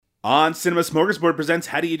On Cinema Smorgasbord presents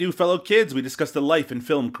How Do You Do, Fellow Kids? We discuss the life and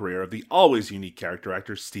film career of the always unique character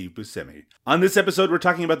actor Steve Buscemi. On this episode, we're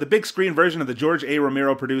talking about the big screen version of the George A.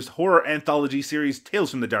 Romero-produced horror anthology series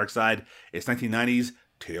Tales from the Dark Side. It's 1990's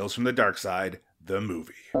Tales from the Dark Side, the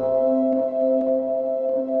movie.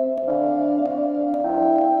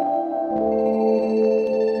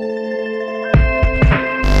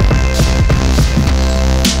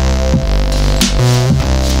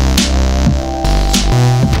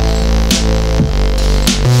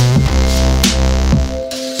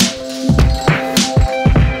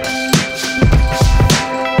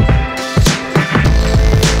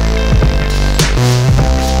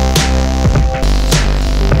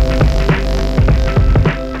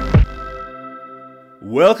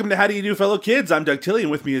 Welcome to How Do You Do, Fellow Kids? I'm Doug Tilley,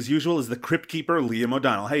 and with me as usual is the Crypt Keeper, Liam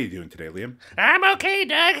O'Donnell. How you doing today, Liam? I'm okay,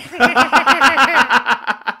 Doug.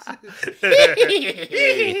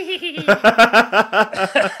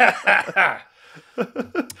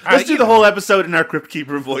 Let's do the whole episode in our Crypt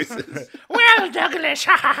Keeper voices. Well, Douglas.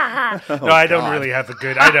 No, I don't really have a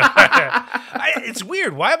good. I don't. It's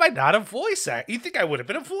weird. Why am I not a voice actor? You think I would have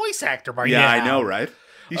been a voice actor by now? Yeah, I know, right?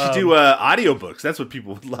 You should do audiobooks. That's what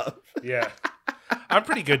people would love. Yeah. I'm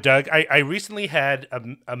pretty good, Doug. I recently had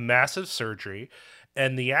a massive surgery,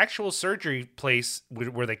 and the actual surgery place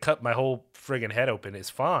where they cut my whole friggin' head open is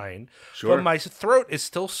fine. Sure. But my throat is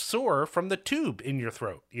still sore from the tube in your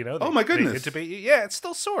throat. You know? Oh my goodness. Yeah, it's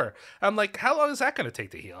still sore. I'm like, how long is that going to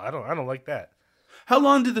take to heal? I don't like that. How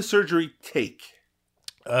long did the surgery take?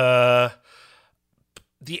 The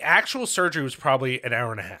actual surgery was probably an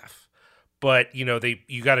hour and a half. But, you know,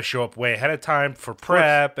 you got to show up way ahead of time for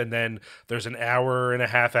prep, and then there's an hour and a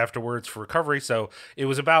half afterwards for recovery. So it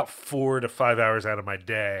was about 4 to 5 hours out of my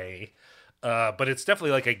day. But it's definitely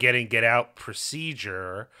like a get out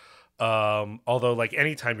procedure. Although, like,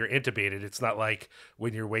 anytime you're intubated, it's not like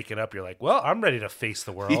when you're waking up, you're like, well, I'm ready to face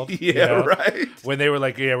the world. Yeah, you know? right. When they were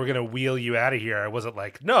like, yeah, we're going to wheel you out of here, I wasn't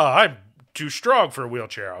like, no, I'm too strong for a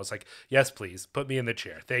wheelchair. I was like, yes, please, put me in the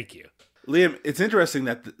chair. Thank you. Liam, it's interesting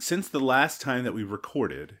that since the last time that we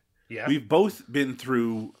recorded, we've both been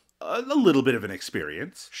through a little bit of an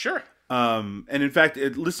experience. Sure. And in fact,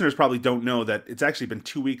 listeners probably don't know that it's actually been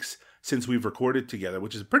 2 weeks since we've recorded together,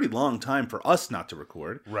 which is a pretty long time for us not to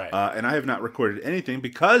record. Right. And I have not recorded anything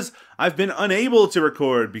because I've been unable to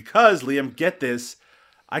record because, Liam, get this,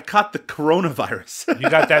 I caught the coronavirus. You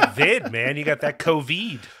got that vid, man. You got that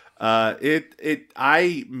COVID.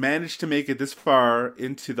 I managed to make it this far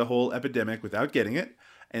into the whole epidemic without getting it.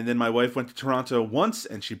 And then my wife went to Toronto once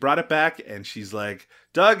and she brought it back and she's like,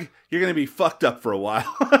 Doug, you're going to be fucked up for a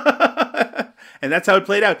while. And that's how it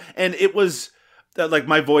played out. And it was like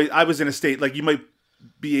my voice, I was in a state, like you might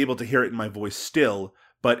be able to hear it in my voice still,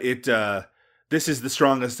 but this is the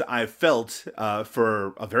strongest I've felt,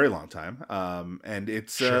 for a very long time. And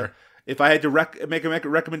it's, sure. If I had to make a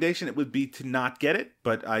recommendation, it would be to not get it.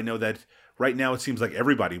 But I know that right now it seems like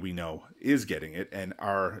everybody we know is getting it and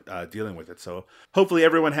are dealing with it. So hopefully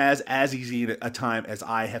everyone has as easy a time as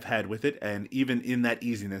I have had with it. And even in that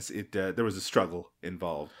easiness, there was a struggle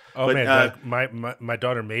involved. Oh, but, man, Doug, my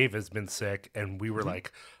daughter Maeve has been sick, and we were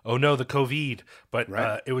like, oh, no, the COVID. But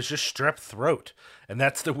it was just strep throat. And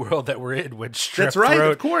that's the world that we're in when strep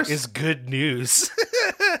throat of course. is good news.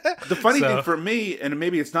 The funny thing for me, and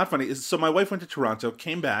maybe it's not funny, is so my wife went to Toronto,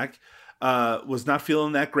 came back, was not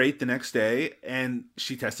feeling that great the next day, and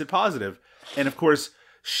she tested positive. And of course,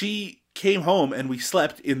 she came home and we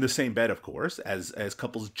slept in the same bed, of course, as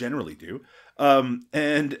couples generally do.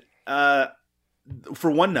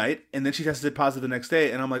 For one night, and then she tested positive the next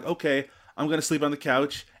day, and I'm like, okay, I'm going to sleep on the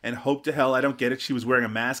couch and hope to hell I don't get it. She was wearing a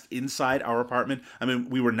mask inside our apartment. I mean,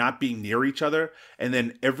 we were not being near each other. And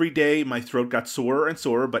then every day my throat got sorer and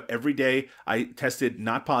sorer, but every day I tested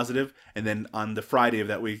not positive. And then on the Friday of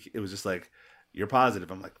that week, it was just like, you're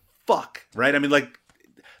positive. I'm like, fuck, right? I mean, like,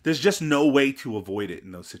 there's just no way to avoid it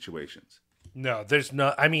in those situations. No, there's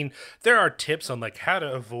not. I mean, there are tips on like how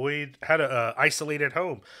to isolate at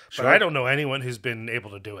home, but I don't know anyone who's been able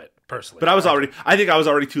to do it personally. But I think I was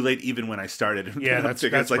already too late even when I started. Yeah, that's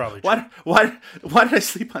like, probably true. Why did I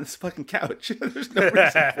sleep on this fucking couch? There's no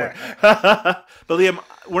reason for it. But Liam,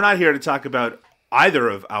 we're not here to talk about either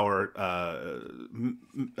of our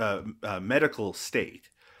medical state.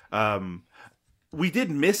 We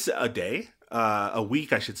did miss a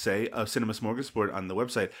week, I should say, of Cinema Smorgasbord on the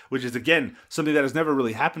website, which is, again, something that has never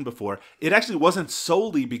really happened before. It actually wasn't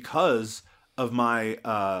solely because of my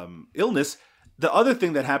illness. The other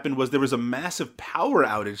thing that happened was there was a massive power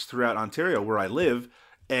outage throughout Ontario, where I live,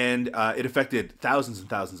 and it affected thousands and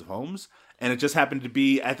thousands of homes. and it just happened to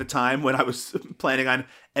be at the time when I was planning on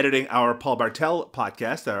editing our Paul Bartel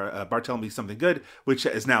podcast, our Bartel Me Something Good, which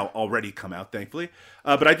has now already come out, thankfully.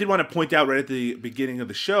 But I did want to point out right at the beginning of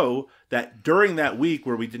the show that during that week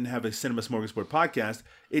where we didn't have a Cinema Smorgasbord podcast,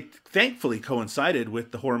 it thankfully coincided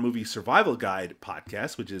with the Horror Movie Survival Guide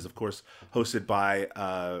podcast, which is, of course, hosted by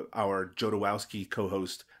our Jodorowsky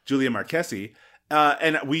co-host, Julia Marquesi.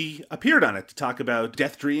 And we appeared on it to talk about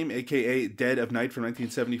Death Dream, a.k.a. Dead of Night from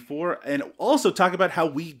 1974, and also talk about how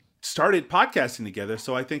we started podcasting together.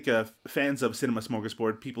 So I think fans of Cinema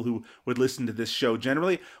Smorgasbord, people who would listen to this show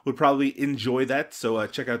generally, would probably enjoy that. So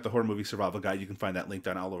check out the Horror Movie Survival Guide. You can find that linked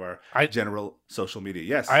on all of our general social media.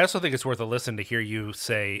 Yes. I also think it's worth a listen to hear you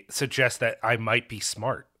suggest that I might be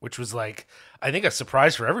smart, which was like, I think a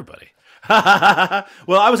surprise for everybody.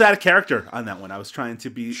 Well, I was out of character on that one. I was trying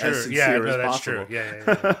to be as sincere as possible. True.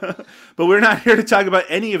 Yeah. But we're not here to talk about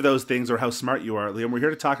any of those things or how smart you are, Liam. We're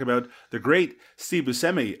here to talk about the great Steve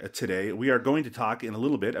Buscemi today. We are going to talk in a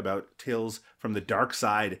little bit about Tales from the Dark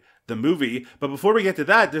Side, the movie. But before we get to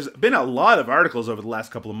that, there's been a lot of articles over the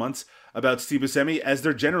last couple of months about Steve Buscemi, as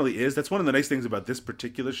there generally is. That's one of the nice things about this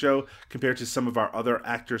particular show compared to some of our other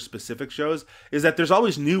actor-specific shows, is that there's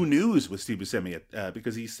always new news with Steve Buscemi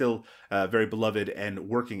because he's still a very beloved and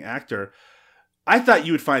working actor. I thought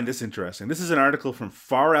you would find this interesting. This is an article from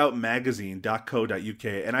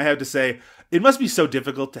faroutmagazine.co.uk, and I have to say, it must be so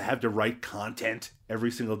difficult to have to write content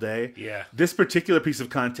every single day. Yeah. This particular piece of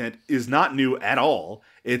content is not new at all.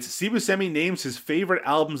 It's Steve Buscemi names his favorite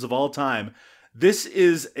albums of all time. This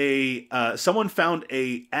is someone found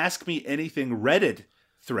a Ask Me Anything Reddit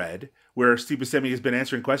thread where Steve Buscemi has been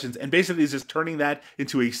answering questions, and basically is just turning that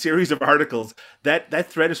into a series of articles. That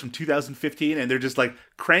thread is from 2015, and they're just like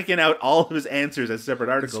cranking out all of his answers as separate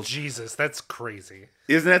articles. Jesus, that's crazy.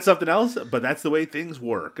 Isn't that something else? But that's the way things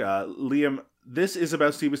work. Liam, this is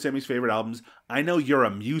about Steve Buscemi's favorite albums. I know you're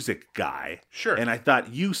a music guy. Sure. And I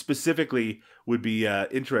thought you specifically would be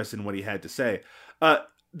interested in what he had to say.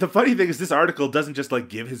 The funny thing is this article doesn't just like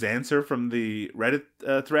give his answer from the Reddit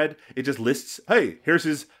thread. It just lists, hey, here's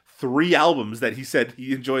his 3 albums that he said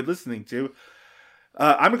he enjoyed listening to.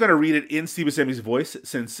 I'm going to read it in Steve Buscemi's voice,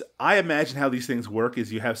 since I imagine how these things work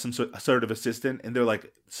is you have some sort of assistant, and they're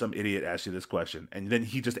like, some idiot asked you this question, and then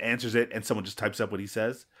he just answers it, and someone just types up what he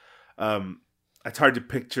says. It's hard to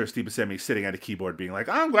picture Steve Buscemi sitting at a keyboard being like,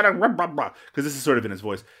 I'm going to, because this is sort of in his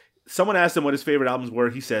voice. Someone asked him what his favorite albums were.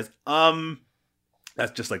 He says,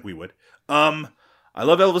 that's just like we would. I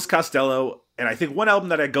love Elvis Costello, and I think one album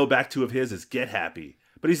that I go back to of his is Get Happy.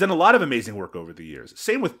 But he's done a lot of amazing work over the years.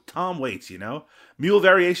 Same with Tom Waits, you know? Mule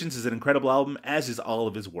Variations is an incredible album, as is all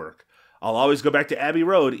of his work. I'll always go back to Abbey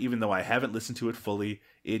Road, even though I haven't listened to it fully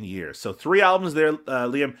in years. So 3 albums there,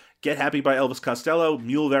 Liam. Get Happy by Elvis Costello,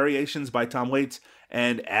 Mule Variations by Tom Waits,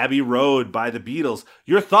 and Abbey Road by the Beatles.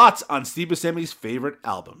 Your thoughts on Steve Buscemi's favorite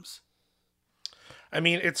albums? I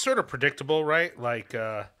mean, it's sort of predictable, right? Like,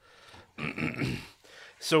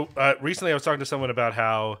 so recently I was talking to someone about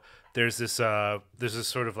how there's this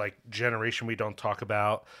sort of like generation we don't talk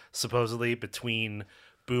about, supposedly, between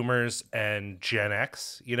boomers and Gen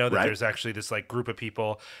X. You know, that There's actually this like group of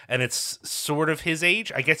people, and it's sort of his age.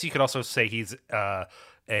 I guess you could also say he's a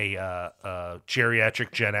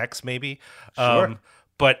geriatric Gen X, maybe. Sure.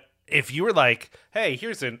 But if you were like, hey,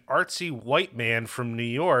 here's an artsy white man from New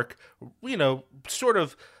York, you know, sort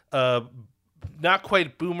of not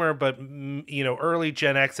quite boomer, but, you know, early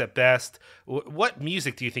Gen X at best, what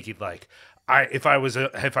music do you think he'd like? If I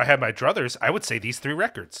had my druthers, I would say these 3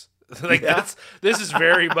 records. Like, yeah. This is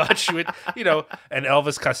very much with, you know, an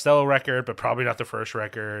Elvis Costello record, but probably not the first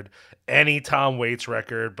record. Any Tom Waits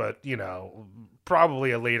record, but, you know, probably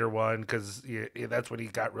a later one, because that's when he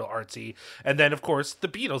got real artsy. And then, of course, the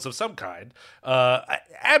Beatles of some kind.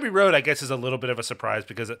 Abbey Road, I guess, is a little bit of a surprise,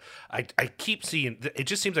 because I keep seeing, it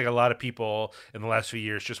just seems like a lot of people in the last few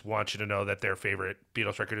years just want you to know that their favorite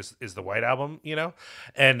Beatles record is the White Album, you know?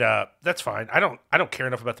 And that's fine. I don't care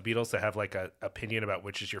enough about the Beatles to have like an opinion about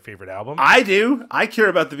which is your favorite album. I do. I care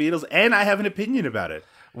about the Beatles, and I have an opinion about it.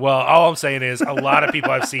 Well, all I'm saying is a lot of people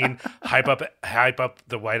I've seen hype up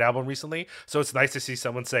the White Album recently. So it's nice to see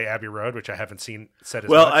someone say Abbey Road, which I haven't seen said as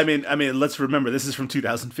well, much. I mean, let's remember this is from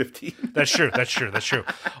 2015. That's true.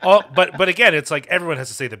 But again, it's like everyone has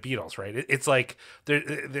to say the Beatles, right? It's like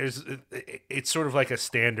it's sort of like a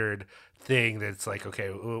standard thing that's like,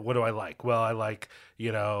 okay, what do I like? Well, I like,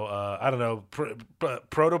 you know, I don't know,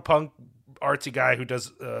 proto-punk artsy guy who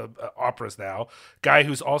does operas now, guy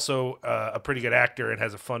who's also a pretty good actor and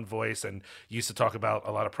has a fun voice and used to talk about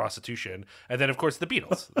a lot of prostitution, and then of course the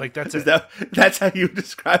Beatles. Like that's it. That's how you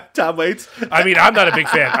describe Tom Waits? I mean, I'm not a big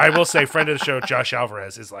fan. I will say, friend of the show Josh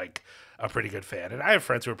Alvarez is like a pretty good fan, and I have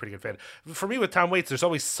friends who are pretty good fan. For me with Tom Waits, there's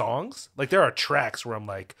always songs. Like there are tracks where I'm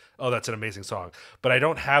like, oh, that's an amazing song, but I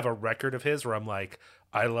don't have a record of his where I'm like,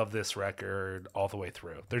 I love this record all the way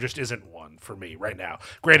through. There just isn't one for me right now.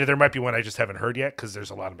 Granted, there might be one I just haven't heard yet because there's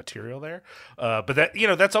a lot of material there. But that,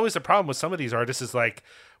 that's always the problem with some of these artists is like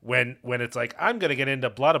when it's like, I'm going to get into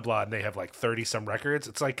blah, blah, blah, and they have like 30 some records.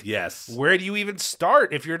 It's like, yes, where do you even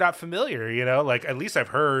start if you're not familiar? Like at least I've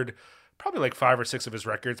heard probably like 5 or 6 of his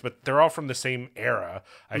records, but they're all from the same era.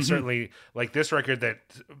 I certainly like this record that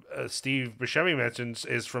Steve Buscemi mentions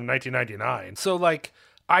is from 1999. So like,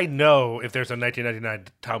 I know if there's a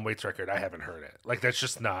 1999 Tom Waits record, I haven't heard it. Like that's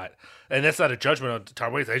just not, and that's not a judgment on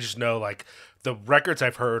Tom Waits. I just know like the records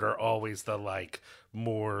I've heard are always the like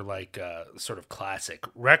more like sort of classic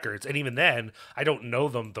records, and even then, I don't know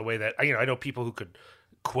them the way that I know people who could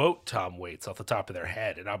quote Tom Waits off the top of their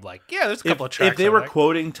head, and I'm like, yeah, there's a couple of tracks. If they were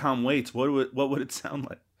quoting Tom Waits, what would it sound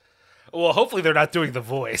like? Well, hopefully they're not doing the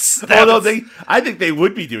voice. Although I think they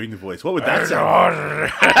would be doing the voice. What would that sound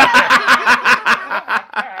like?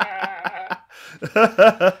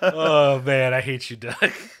 Oh man, I hate you,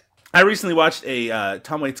 Doug. I recently watched a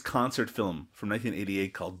Tom Waits concert film from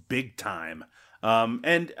 1988 called Big Time.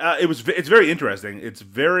 And it's very interesting. It's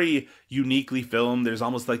very uniquely filmed. There's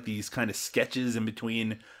almost like these kind of sketches in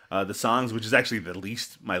between the songs, which is actually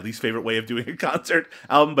my least favorite way of doing a concert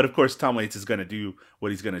album. But of course, Tom Waits is going to do what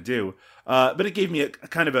he's going to do. But it gave me a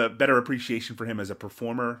kind of a better appreciation for him as a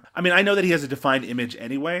performer. I mean, I know that he has a defined image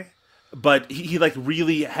anyway, but he like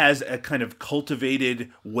really has a kind of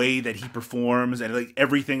cultivated way that he performs, and like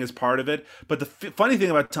everything is part of it. But the funny thing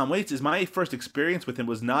about Tom Waits is my first experience with him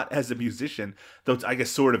was not as a musician, though I guess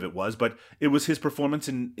sort of it was, but it was his performance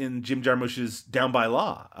in Jim Jarmusch's Down by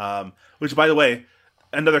Law, which, by the way,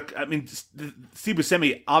 Steve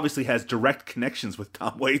Buscemi obviously has direct connections with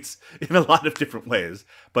Tom Waits in a lot of different ways,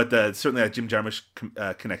 but certainly that Jim Jarmusch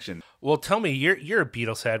connection. Well, tell me, you're a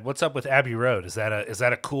Beatles head. What's up with Abbey Road? Is that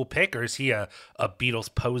a cool pick, or is he a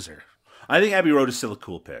Beatles poser? I think Abbey Road is still a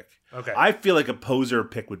cool pick. Okay, I feel like a poser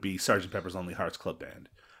pick would be Sgt. Pepper's Lonely Hearts Club Band.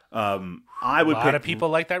 I would. A lot of people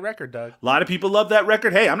like that record, Doug. A lot of people love that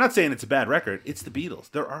record. Hey, I'm not saying it's a bad record. It's the Beatles.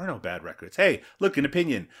 There are no bad records. Hey, look, an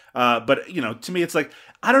opinion. But to me, it's like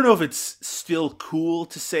I don't know if it's still cool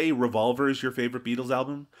to say Revolver is your favorite Beatles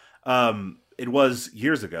album. It was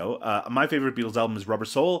years ago. My favorite Beatles album is Rubber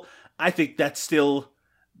Soul. I think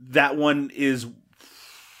that one is.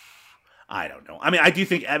 I don't know. I mean, I do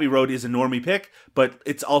think Abbey Road is a normie pick, but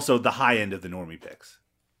it's also the high end of the normie picks.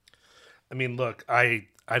 I mean, look, I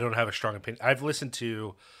don't have a strong opinion. I've listened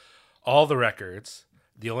to all the records.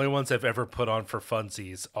 The only ones I've ever put on for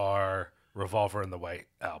funsies are Revolver and the White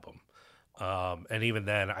Album. And even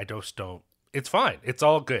then, I just don't. It's fine. It's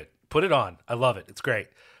all good. Put it on. I love it. It's great.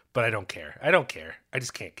 But I don't care. I don't care. I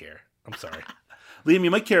just can't care. I'm sorry. Liam,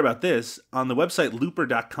 you might care about this. On the website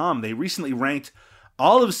Looper.com, they recently ranked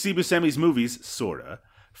all of Steve Buscemi's movies, sorta,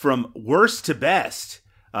 from worst to best.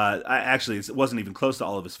 Actually, it wasn't even close to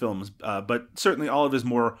all of his films, but certainly all of his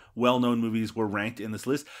more well-known movies were ranked in this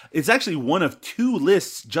list. It's actually one of 2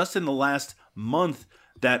 lists just in the last month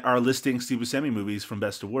that are listing Steve Buscemi movies from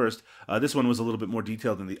best to worst. This one was a little bit more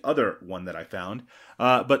detailed than the other one that I found.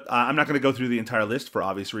 But I'm not going to go through the entire list for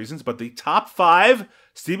obvious reasons, but the top 5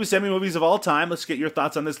 Steve Buscemi movies of all time. Let's get your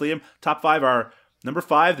thoughts on this, Liam. Top 5 are number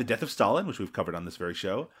 5, The Death of Stalin, which we've covered on this very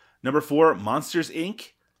show. Number 4, Monsters,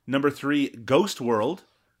 Inc. Number 3, Ghost World.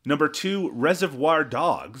 Number 2, Reservoir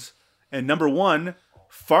Dogs. And number 1,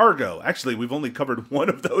 Fargo. Actually, we've only covered one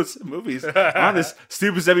of those movies on this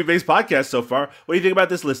Steve Buscemi-based podcast so far. What do you think about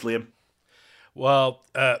this list, Liam? Well,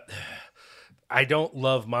 I don't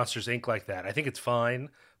love Monsters, Inc. like that. I think it's fine,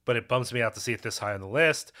 but it bums me out to see it this high on the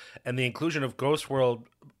list. And the inclusion of Ghost World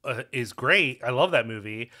is great. I love that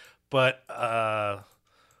movie. But I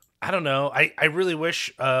don't know. I really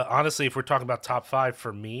wish, honestly, if we're talking about top 5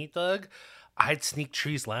 for me, Doug, I'd sneak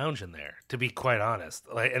Trees Lounge in there, to be quite honest.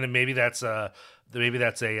 And then maybe that's a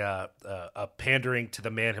pandering to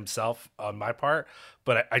the man himself on my part,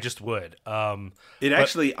 but I just would.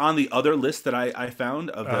 Actually, on the other list that I found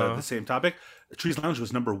of the same topic, Trees Lounge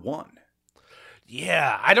was number 1.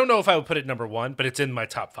 Yeah, I don't know if I would put it number 1, but it's in my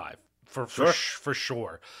top 5 for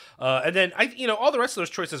sure. And then all the rest of those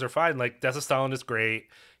choices are fine. Like Death of Stalin is great.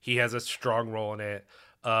 He has a strong role in it.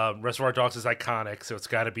 Reservoir Dogs is iconic, so it's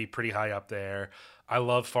got to be pretty high up there. I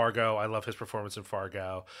love Fargo. I love his performance in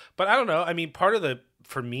Fargo. But I don't know. I mean,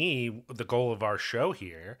 for me, the goal of our show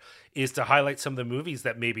here is to highlight some of the movies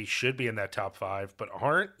that maybe should be in that top 5, but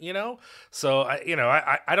aren't, So,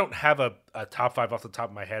 I don't have a top 5 off the top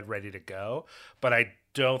of my head ready to go, but I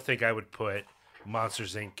don't think I would put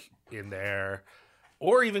Monsters, Inc. in there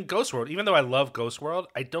or even Ghost World. Even though I love Ghost World,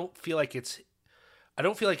 I don't feel like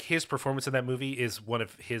his performance in that movie is one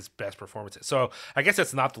of his best performances. So I guess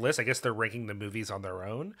that's not the list. I guess they're ranking the movies on their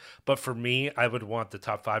own. But for me, I would want the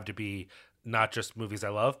top 5 to be not just movies I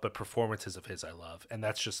love, but performances of his I love. And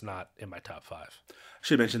that's just not in my top 5. I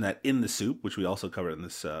should mention that In the Soup, which we also covered in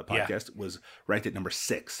this podcast, was ranked at number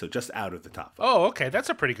 6. So just out of the top 5. Oh, okay. That's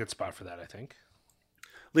a pretty good spot for that, I think.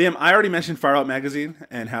 Liam, I already mentioned Far Out Magazine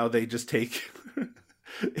and how they just take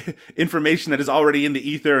information that is already in the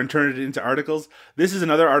ether and turn it into articles. This is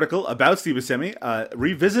another article about Steve Buscemi.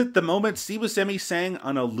 Revisit the moment Steve Buscemi sang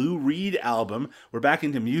on a Lou Reed album. We're back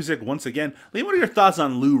into music once again. Liam, what are your thoughts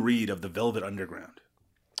on Lou Reed of the Velvet Underground?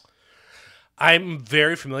 I'm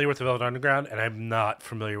very familiar with the Velvet Underground, and I'm not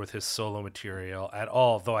familiar with his solo material at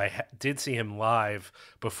all, though I did see him live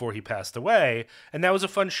before he passed away, and that was a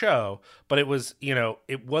fun show, but it was,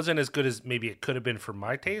 it wasn't as good as maybe it could have been for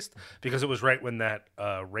my taste, because it was right when that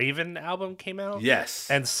Raven album came out. Yes.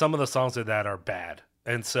 And some of the songs of that are bad.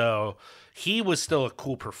 And so he was still a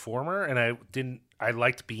cool performer, and I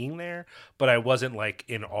liked being there, but I wasn't like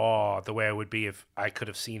in awe the way I would be if I could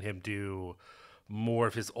have seen him do more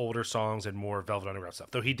of his older songs and more Velvet Underground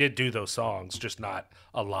stuff. Though he did do those songs, just not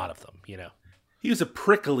a lot of them, He was a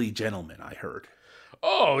prickly gentleman, I heard.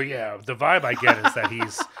 Oh, yeah. The vibe I get is that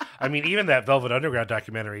even that Velvet Underground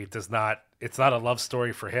documentary it's not a love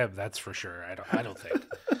story for him, that's for sure. I don't think.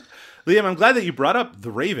 Liam, I'm glad that you brought up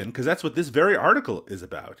The Raven, because that's what this very article is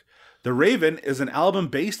about. The Raven is an album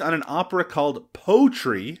based on an opera called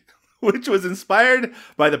Poetry, which was inspired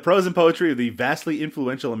by the prose and poetry of the vastly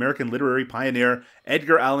influential American literary pioneer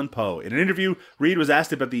Edgar Allan Poe. In an interview, Reed was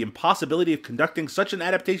asked about the impossibility of conducting such an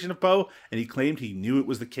adaptation of Poe, and he claimed he knew it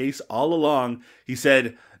was the case all along. He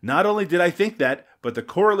said, "Not only did I think that, but the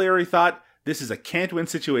corollary thought, this is a can't-win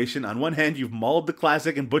situation. On one hand, you've mauled the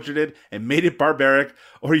classic and butchered it and made it barbaric,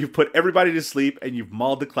 or you've put everybody to sleep and you've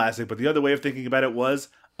mauled the classic." But the other way of thinking about it was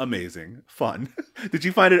amazing, fun. Did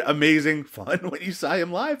you find it amazing, fun when you saw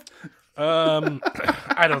him live?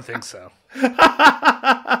 I don't think so.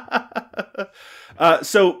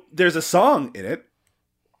 So there's a song in it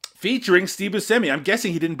featuring Steve Buscemi. I'm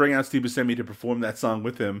guessing he didn't bring out Steve Buscemi to perform that song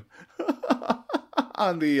with him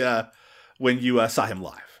on the when you saw him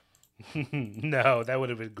live. No, that would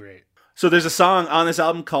have been great. So there's a song on this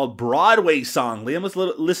album called Broadway Song. Liam, let's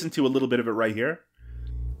listen to a little bit of it right here.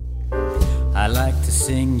 I like to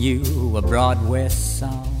sing you a Broadway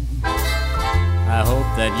song. I hope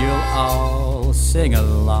that you'll all sing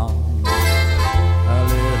along. A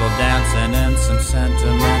little dancing and some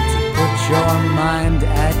sentiment to put your mind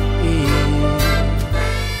at ease.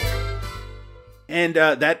 And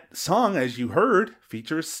that song, as you heard,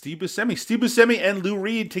 features Steve Buscemi. Steve Buscemi and Lou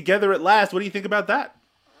Reed together at last. What do you think about that?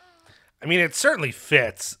 I mean, it certainly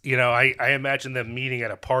fits. I imagine them meeting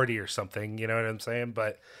at a party or something. You know what I'm saying?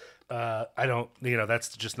 But I don't.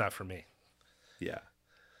 That's just not for me. Yeah.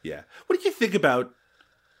 Yeah. What do you think about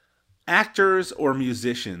actors or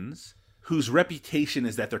musicians whose reputation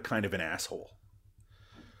is that they're kind of an asshole?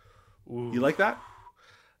 Ooh. You like that?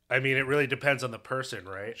 I mean, it really depends on the person,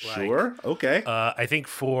 right? Sure. Okay. I think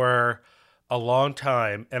for a long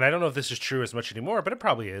time, and I don't know if this is true as much anymore, but it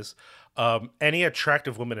probably is, any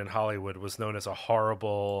attractive woman in Hollywood was known as a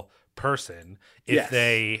horrible person if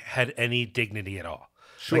they had any dignity at all.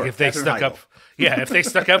 Sure, like if they stuck up, if they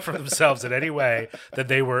stuck up for themselves in any way, then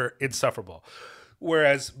they were insufferable.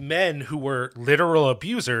 Whereas men who were literal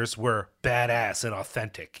abusers were badass and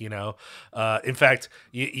authentic, In fact,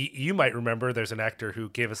 you might remember there's an actor who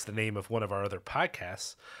gave us the name of one of our other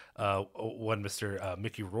podcasts, one Mr.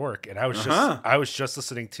 Mickey Rourke, and I was just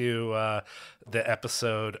listening to the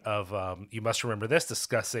episode of You Must Remember This,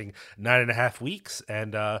 discussing 9.5 Weeks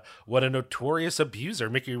and what a notorious abuser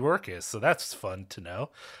Mickey Rourke is. So that's fun to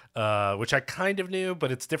know, which I kind of knew,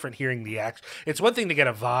 but it's different hearing the act. It's one thing to get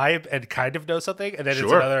a vibe and kind of know something, and then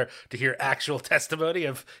it's another to hear actual testimony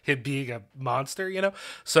of him being a monster.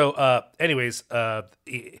 So, anyways,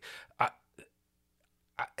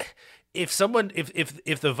 if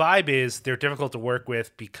the vibe is they're difficult to work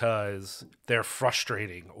with because they're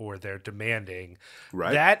frustrating or they're demanding,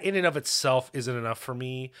 Right. that in and of itself isn't enough for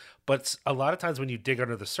me. But a lot of times when you dig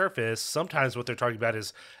under the surface, sometimes what they're talking about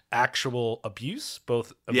is actual abuse,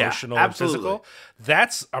 both emotional and absolutely. physical.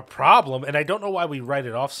 That's a problem, and I don't know why we write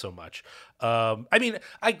it off so much. I mean,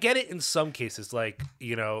 I get it in some cases, like,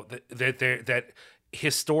 you know, that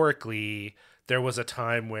historically there was a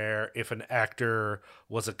time where if an actor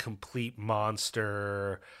was a complete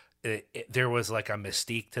monster, there was like a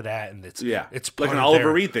mystique to that, and it's like part an of Oliver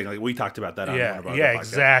their- Reed thing. Like we talked about that on one of our other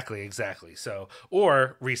podcasts. exactly. So,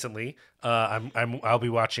 or recently, I'll be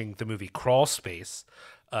watching the movie Crawl Space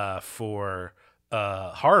for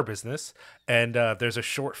Horror Business, and there's a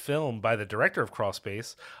short film by the director of Crawl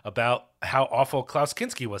Space about how awful Klaus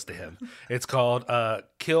Kinski was to him. It's called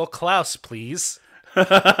 "Kill Klaus, Please."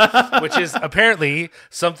 Which is apparently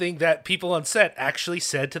something that people on set actually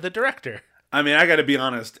said to the director. I mean, I got to be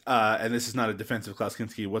honest, and this is not a defense of Klaus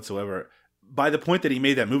Kinski whatsoever. By the point that he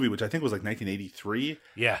made that movie, which I think was like 1983,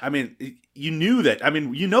 yeah. I mean, you knew that. I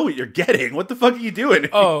mean, you know what you're getting. What the fuck are you doing?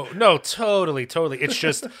 Oh, no, totally. It's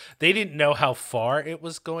just they didn't know how far it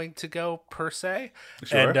was going to go, per se.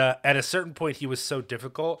 Sure. And at a certain point, he was so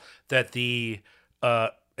difficult that the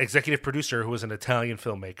executive producer, who was an Italian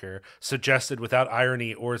filmmaker, suggested without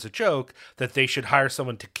irony or as a joke that they should hire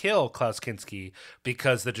someone to kill Klaus Kinski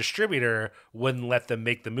because the distributor wouldn't let them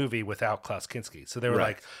make the movie without Klaus Kinski. So they were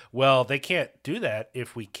like, well, they can't do that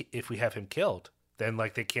if we have him killed. Then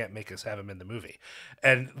like they can't make us have him in the movie.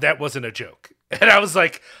 And that wasn't a joke. And I was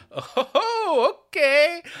like, oh,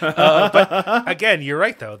 okay. But again, you're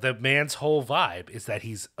right, though. The man's whole vibe is that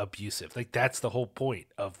he's abusive. Like, that's the whole point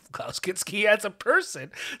of Klaus Kinski as a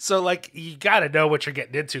person. So, like, you got to know what you're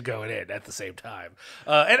getting into going in at the same time.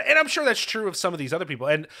 And I'm sure that's true of some of these other people.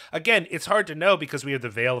 And again, it's hard to know because we have the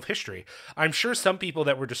veil of history. I'm sure some people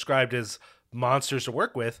that were described as monsters to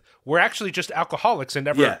work with were actually just alcoholics and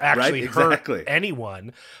never actually hurt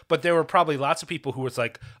anyone. But there were probably lots of people who was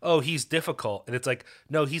like, oh, he's difficult. And it's like,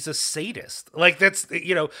 no, he's a sadist. Like that's,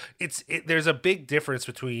 you know, there's a big difference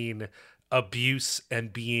between abuse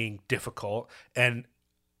and being difficult. And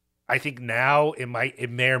I think now it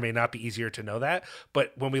may or may not be easier to know that.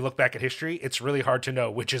 But when we look back at history, it's really hard to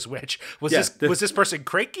know which is which. Was this person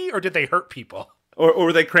cranky or did they hurt people? Or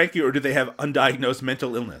were they cranky, or do they have undiagnosed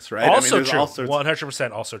mental illness, right? Also I mean, true.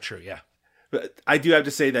 100% also true, yeah. But I do have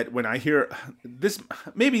to say that when I hear this,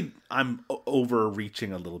 maybe I'm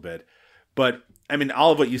overreaching a little bit, but I mean,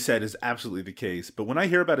 all of what you said is absolutely the case. But when I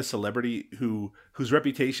hear about a celebrity whose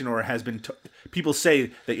reputation or has been, people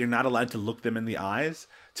say that you're not allowed to look them in the eyes,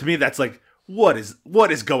 to me that's like, what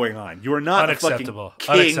is going on? You are not a fucking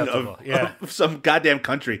king of some goddamn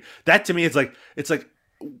country. That to me is like, it's like,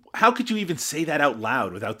 how could you even say that out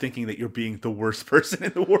loud without thinking that you're being the worst person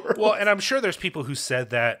in the world? Well, and I'm sure there's people who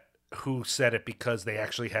said it because they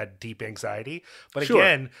actually had deep anxiety. But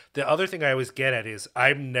again, the other thing I always get at is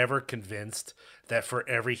I'm never convinced that for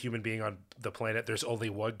every human being on the planet, there's only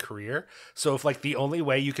one career. So if like the only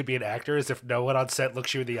way you could be an actor is if no one on set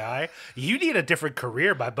looks you in the eye, you need a different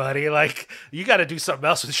career, my buddy. Like you got to do something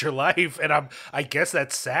else with your life. And I guess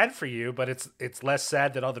that's sad for you, but it's less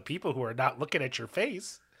sad than all the people who are not looking at your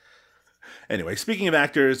face. Anyway, speaking of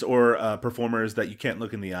actors or performers that you can't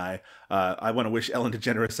look in the eye, I want to wish Ellen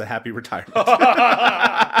DeGeneres a happy retirement.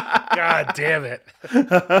 God damn it.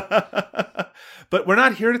 But we're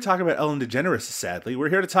not here to talk about Ellen DeGeneres, sadly. We're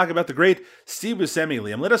here to talk about the great Steve Buscemi.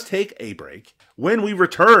 Liam, let us take a break. When we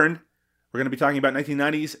return, we're going to be talking about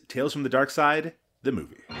 1990's Tales from the Dark Side, the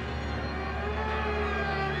movie.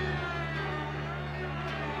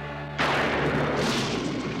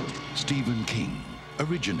 Stephen King,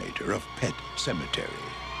 originator of Pet Sematary.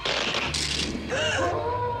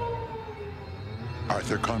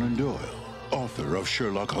 Arthur Conan Doyle, author of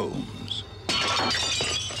Sherlock Holmes.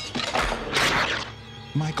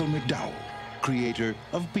 Michael McDowell, creator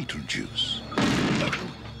of Beetlejuice.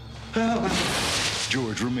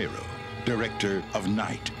 George Romero, director of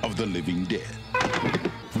Night of the Living Dead.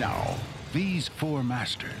 Now, these four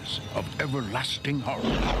masters of everlasting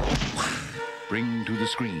horror bring to the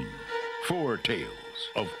screen 4 tales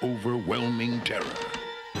of overwhelming terror.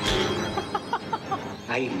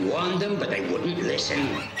 I warned them, but they wouldn't listen.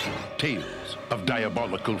 Tales of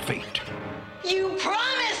diabolical fate. You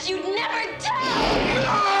promised you'd never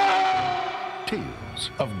tell!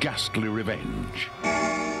 Tales of ghastly revenge.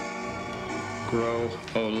 Grow,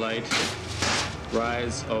 O light.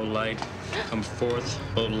 Rise, O light. Come forth,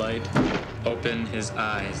 O light. Open his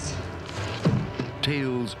eyes.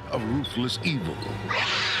 Tales of ruthless evil.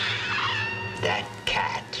 That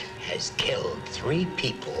cat has killed 3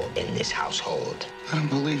 people in this household. I don't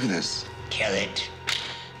believe this. Kill it,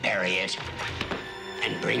 bury it,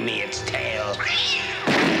 and bring me its tail.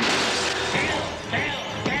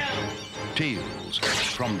 Tales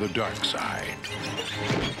from the Dark Side.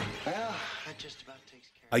 Well, that just about takes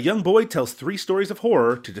care A young boy tells 3 stories of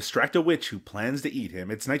horror to distract a witch who plans to eat him.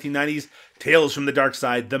 It's 1990's Tales from the Dark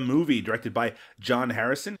Side, the movie, directed by John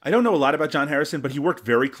Harrison. I don't know a lot about John Harrison, but he worked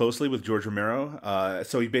very closely with George Romero.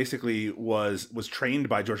 So he basically was trained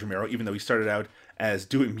by George Romero, even though he started out as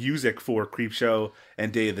doing music for Creepshow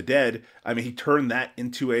and Day of the Dead. I mean, he turned that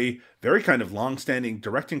into a very kind of long-standing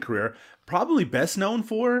directing career, probably best known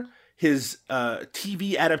for his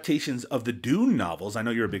TV adaptations of the Dune novels. I know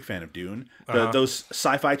you're a big fan of Dune. Those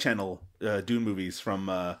Sci-Fi Channel Dune movies from,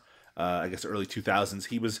 I guess, early 2000s.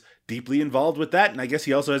 He was deeply involved with that, and I guess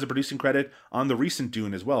he also has a producing credit on the recent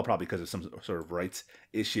Dune as well, probably because of some sort of rights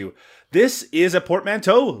issue. This is a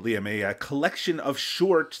portmanteau, Liam, a collection of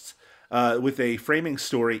shorts with a framing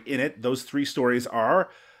story in it. Those 3 stories are...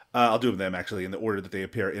 I'll do them actually in the order that they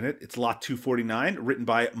appear in it. It's Lot 249, written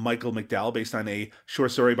by Michael McDowell, based on a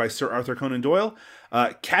short story by Sir Arthur Conan Doyle.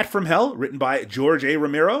 Cat from Hell, written by George A.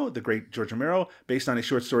 Romero, the great George Romero, based on a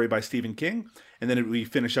short story by Stephen King. And then we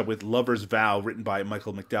finish up with Lover's Vow, written by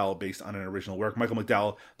Michael McDowell, based on an original work. Michael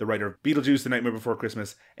McDowell, the writer of Beetlejuice, The Nightmare Before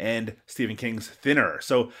Christmas, and Stephen King's Thinner.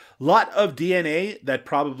 So, lot of DNA that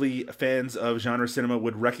probably fans of genre cinema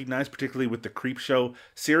would recognize, particularly with the Creepshow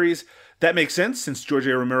series. That makes sense, since George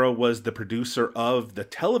A. Romero was the producer of the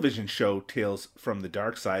television show Tales from the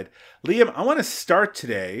Dark Side. Liam, I want to start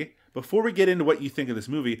today, before we get into what you think of this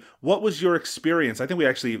movie, what was your experience? I think we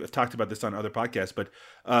actually have talked about this on other podcasts, but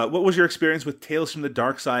what was your experience with Tales from the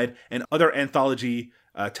Dark Side and other anthology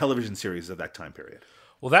television series of that time period?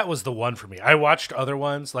 Well, that was the one for me. I watched other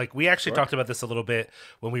ones. Like, we actually talked about this a little bit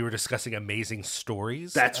when we were discussing Amazing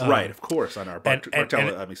Stories. That's right, of course, on our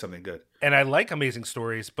Tell Me Something Good. And I like Amazing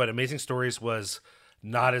Stories, but Amazing Stories was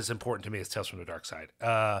not as important to me as Tales from the Dark Side.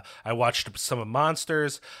 I watched some of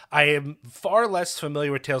Monsters. I am far less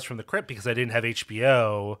familiar with Tales from the Crypt because I didn't have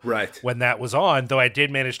HBO when that was on, though I did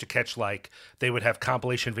manage to catch, like, they would have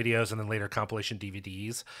compilation videos and then later compilation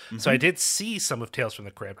DVDs. Mm-hmm. So I did see some of Tales from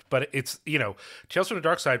the Crypt, but it's, Tales from the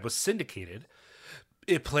Dark Side was syndicated.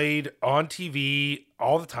 It played on TV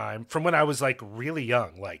all the time from when I was, like, really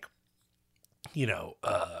young, like,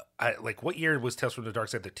 what year was Tales from the Dark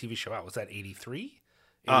Side, the TV show out? Was that 83?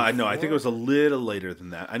 No, I think it was a little later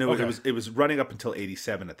than that. I know it was running up until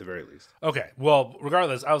 87 at the very least. Okay. Well,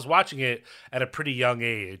 regardless, I was watching it at a pretty young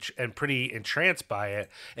age and pretty entranced by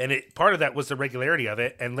it. And part of that was the regularity of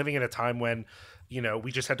it and living in a time when,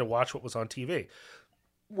 we just had to watch what was on TV.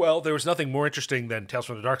 Well, there was nothing more interesting than Tales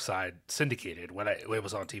from the Dark Side syndicated when it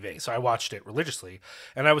was on TV. So I watched it religiously.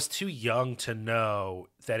 And I was too young to know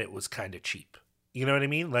that it was kind of cheap. You know what I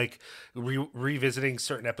mean? Like, revisiting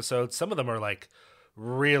certain episodes, some of them are like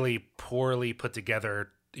really poorly put together,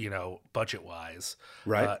 budget wise,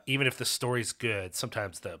 right? Even if the story's good,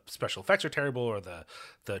 sometimes the special effects are terrible, or the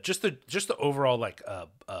overall like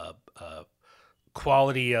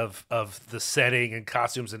quality of the setting and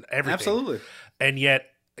costumes and everything. Absolutely. And yet,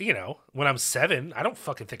 when I'm 7, I don't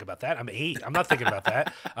fucking think about that. I'm 8. I'm not thinking about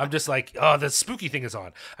that. I'm just like, oh, the spooky thing is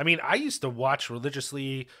on. I mean, I used to watch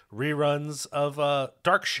religiously reruns of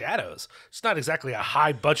Dark Shadows. It's not exactly a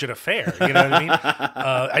high budget affair. You know what I mean?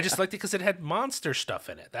 I just liked it because it had monster stuff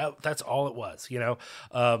in it. That's all it was,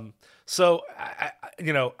 So,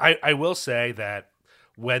 I will say that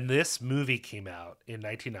when this movie came out in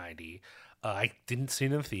 1990, I didn't see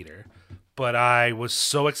it in the theater, but I was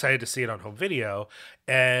so excited to see it on home video.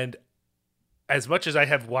 And as much as I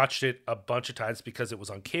have watched it a bunch of times because it was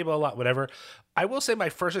on cable a lot, whatever, I will say my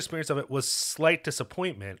first experience of it was slight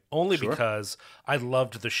disappointment, only because I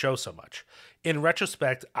loved the show so much. In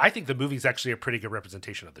retrospect, I think the movie is actually a pretty good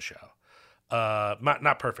representation of the show.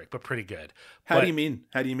 Not perfect, but pretty good. How do you mean?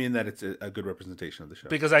 How do you mean that it's a good representation of the show?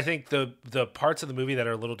 Because I think the parts of the movie that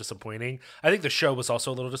are a little disappointing, I think the show was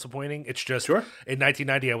also a little disappointing. It's just in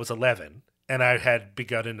 1990 I was 11 and I had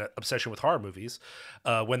begun an obsession with horror movies.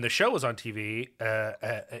 When the show was on TV,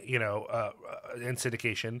 in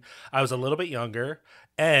syndication, I was a little bit younger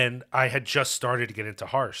and I had just started to get into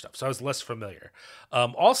horror stuff, so I was less familiar.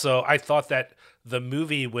 Also, I thought that the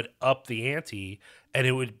movie would up the ante and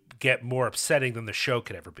it would get more upsetting than the show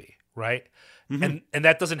could ever be, right? Mm-hmm. And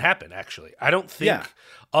that doesn't happen, actually. I don't think,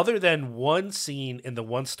 other than one scene in the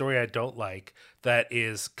one story I don't like that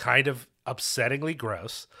is kind of upsettingly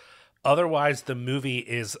gross, otherwise the movie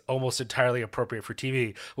is almost entirely appropriate for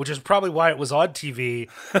TV, which is probably why it was on TV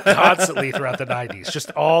constantly throughout the 90s.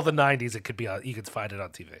 Just all the 90s it could be on, you could find it on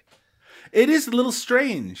TV. It is a little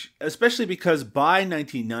strange, especially because by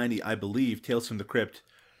 1990, I believe Tales from the Crypt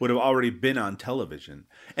would have already been on television.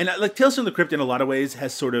 And like Tales from the Crypt in a lot of ways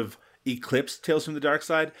has sort of eclipsed Tales from the Dark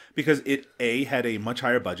Side because it had a much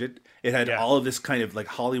higher budget. It had all of this kind of like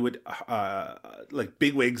Hollywood like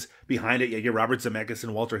bigwigs behind it. You get Robert Zemeckis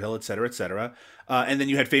and Walter Hill, et cetera, et cetera. And then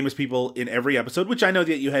you had famous people in every episode, which I know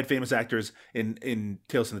that you had famous actors in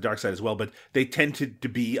Tales from the Dark Side as well, but they tend to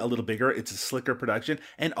be a little bigger. It's a slicker production.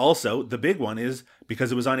 And also the big one is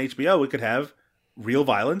because it was on HBO, it could have real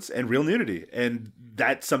violence and real nudity, and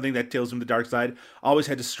that's something that Tales from the Dark Side always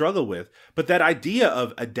had to struggle with. But that idea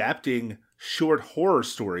of adapting short horror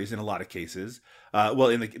stories in a lot of cases,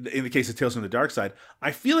 in the case of Tales from the Dark Side,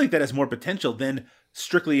 I feel like that has more potential than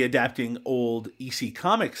strictly adapting old EC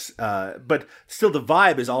comics. But still, the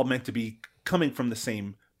vibe is all meant to be coming from the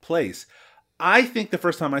same place. I think the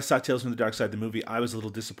first time I saw Tales from the Dark Side, the movie, I was a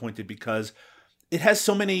little disappointed because it has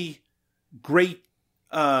so many great.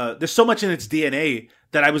 There's so much in its DNA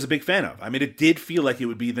that I was a big fan of. I mean, it did feel like it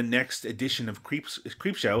would be the next edition of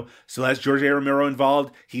Creepshow. Still has George A. Romero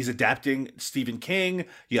involved. He's adapting Stephen King.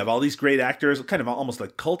 You have all these great actors, kind of almost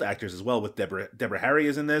like cult actors as well, with Deborah Harry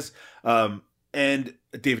is in this. And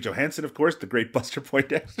David Johansen, of course, the great Buster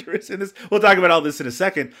Poindexter is in this. We'll talk about all this in a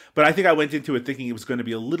second. But I think I went into it thinking it was going to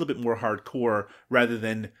be a little bit more hardcore rather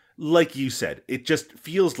than, like you said, it just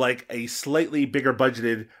feels like a slightly bigger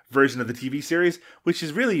budgeted version of the TV series, which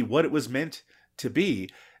is really what it was meant to be.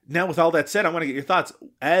 Now, with all that said, I want to get your thoughts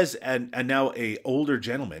as now a older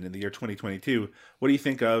gentleman in the year 2022. What do you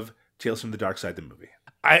think of Tales from the Dark Side, the movie?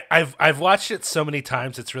 I've watched it so many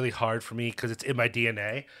times, it's really hard for me because it's in my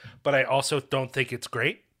DNA, but I also don't think it's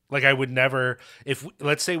great. Like, I would never,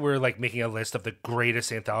 let's say we're like making a list of the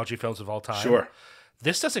greatest anthology films of all time. Sure.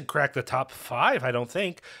 This doesn't crack the top 5, I don't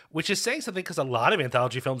think, which is saying something because a lot of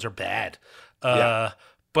anthology films are bad.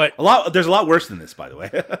 But there's a lot worse than this, by the way.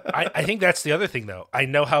 I think that's the other thing, though. I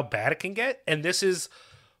know how bad it can get, and this is,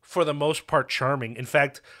 for the most part, charming. In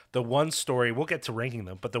fact, the one story, we'll get to ranking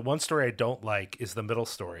them, but the one story I don't like is the middle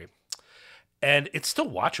story. And it's still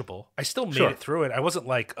watchable. I still made it through it. I wasn't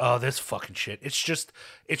like, oh, this fucking shit. It's just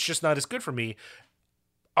not as good for me.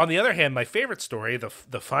 On the other hand, my favorite story, the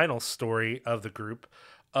final story of the group,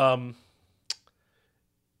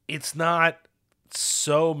 it's not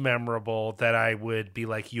so memorable that I would be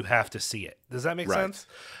like, you have to see it. Does that make sense?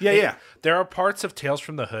 Yeah. There are parts of Tales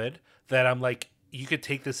from the Hood that I'm like, you could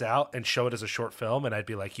take this out and show it as a short film, and I'd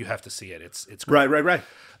be like, you have to see it. It's great. Right.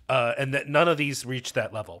 And that none of these reach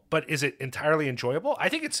that level. But is it entirely enjoyable? I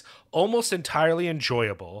think it's almost entirely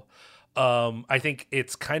enjoyable. I think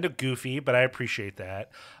it's kind of goofy, but I appreciate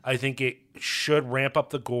that. I think it should ramp up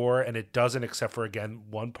the gore, and it doesn't, except for, again,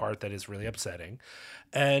 one part that is really upsetting.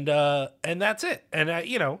 And that's it. And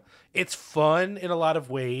it's fun in a lot of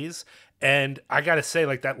ways. And I got to say,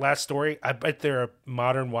 like, that last story, I bet there are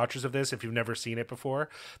modern watchers of this, if you've never seen it before,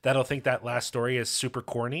 that'll think that last story is super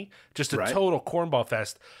corny. Just a total cornball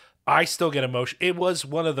fest. I still get emotion. It was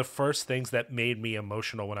one of the first things that made me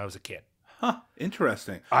emotional when I was a kid. Huh,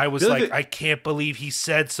 interesting. I was like, I can't believe he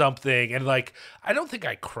said something. And, like, I don't think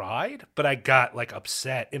I cried, but I got, like,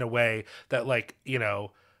 upset in a way that, like,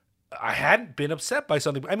 I hadn't been upset by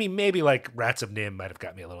something. I mean, maybe like Rats of Nim might have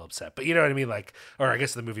got me a little upset, but you know what I mean? Like, or I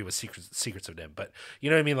guess the movie was Secrets of Nim, but you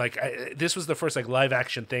know what I mean? Like, this was the first like live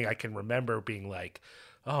action thing I can remember being like,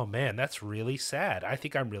 oh man, that's really sad. I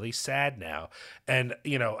think I'm really sad now. And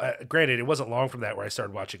granted, it wasn't long from that where I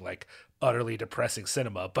started watching like utterly depressing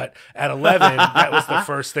cinema, but at 11, that was the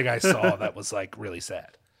first thing I saw that was like really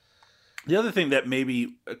sad. The other thing that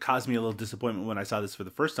maybe caused me a little disappointment when I saw this for the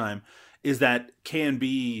first time is that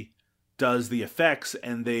K&B does the effects,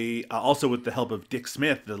 and they also with the help of Dick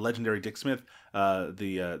Smith, the legendary Dick Smith,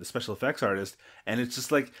 the special effects artist, and it's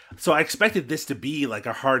just like, so I expected this to be like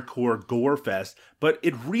a hardcore gore fest, but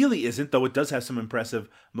it really isn't. Though it does have some impressive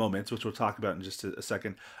moments, which we'll talk about in just a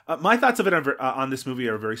second. My thoughts of it on this movie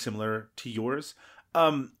are very similar to yours.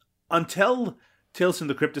 Until Tales from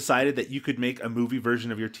the Crypt decided that you could make a movie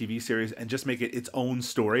version of your TV series and just make it its own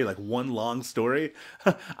story, like one long story,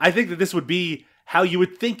 I think that this would be how you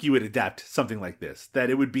would think you would adapt something like this. That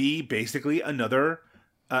it would be basically another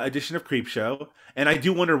edition of Creepshow. And I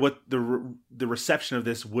do wonder what the reception of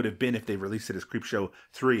this would have been if they released it as Creepshow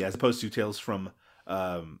 3 as opposed to Tales from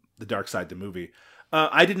the Dark Side, the movie.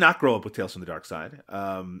 I did not grow up with Tales from the Dark Side.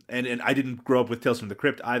 And I didn't grow up with Tales from the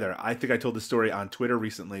Crypt either. I think I told this story on Twitter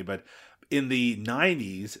recently, but in the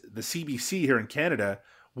 90s, the CBC here in Canada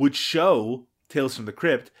would show Tales from the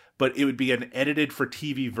Crypt, but it would be an edited for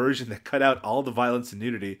TV version that cut out all the violence and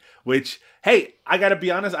nudity, which, hey, I gotta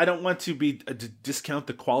be honest, I don't want to discount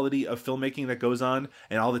the quality of filmmaking that goes on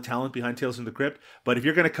and all the talent behind Tales from the Crypt, but if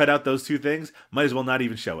you're gonna cut out those two things, might as well not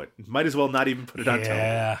even show it. Might as well not even put it on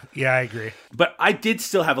television. Yeah, I agree. But I did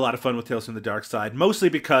still have a lot of fun with Tales from the Dark Side, mostly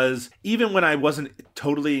because even when I wasn't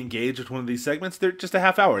totally engaged with one of these segments, they're just a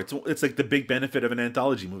half hour. It's like the big benefit of an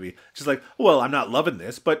anthology movie. Just like, well, I'm not loving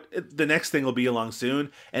this, but the next thing will be along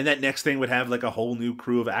soon, and that next thing would have like a whole new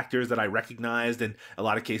crew of actors that I recognized and a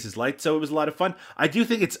lot of cases liked, so it was a lot of fun. I do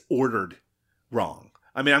think it's ordered wrong.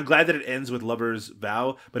 I mean, I'm glad that it ends with Lover's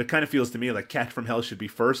Vow, but it kind of feels to me like Cat from Hell should be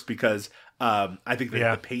first because I think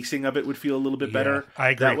the pacing of it would feel a little bit better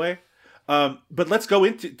that way. But let's go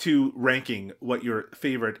into ranking what your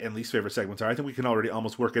favorite and least favorite segments are. I think we can already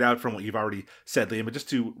almost work it out from what you've already said, Liam. But just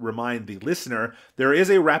to remind the listener, there is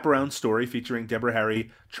a wraparound story featuring Deborah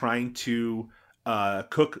Harry trying to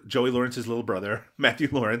cook Joey Lawrence's little brother, Matthew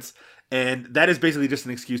Lawrence. And that is basically just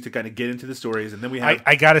an excuse to kind of get into the stories. And then we have...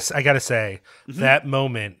 I gotta say, that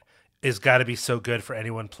moment is got to be so good for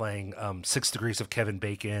anyone playing 6 Degrees of Kevin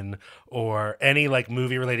Bacon or any like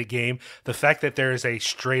movie related game. The fact that there is a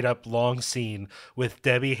straight up long scene with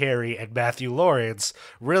Debbie Harry and Matthew Lawrence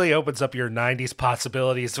really opens up your 90s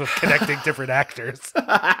possibilities with connecting different actors.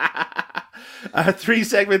 3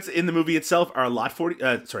 segments in the movie itself are Lot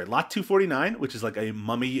 249, which is like a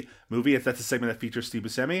mummy movie. That's a segment that features Steve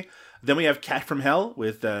Buscemi. Then we have Cat from Hell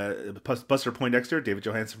with Buster Poindexter, David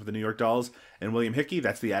Johansen for the New York Dolls, and William Hickey.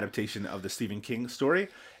 That's the adaptation of the Stephen King story.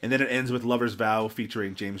 And then it ends with Lover's Vow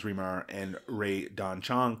featuring James Remar and Ray Don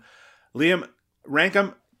Chong. Liam, rank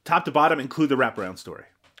them top to bottom, include the wraparound story.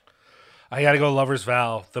 I got to go Lover's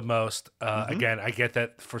Vow the most. Again, I get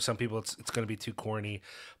that for some people it's going to be too corny,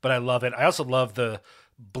 but I love it. I also love the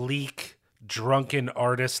bleak, drunken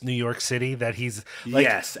artist New York City that he's like.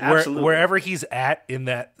 Yes, absolutely. Wherever he's at in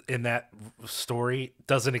that story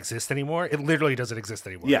doesn't exist anymore. It literally doesn't exist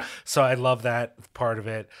anymore. Yeah. So I love that part of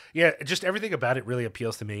it. Yeah, just everything about it really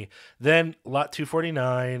appeals to me. Then Lot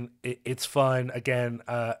 249, it's fun. Again,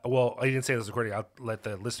 well, I didn't say this recording. I'll let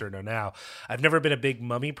the listener know now. I've never been a big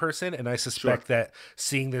Mummy person, and I suspect that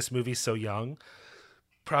seeing this movie so young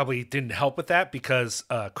probably didn't help with that because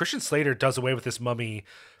Christian Slater does away with this mummy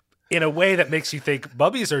in a way that makes you think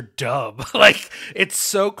mummies are dumb. Like, it's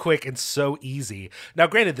so quick and so easy. Now,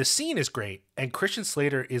 granted, the scene is great, and Christian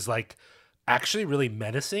Slater is, like, actually really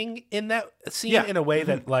menacing in that scene in a way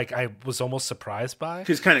that, like, I was almost surprised by.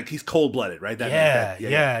 He's cold-blooded, right? Yeah.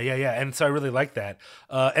 And so I really like that.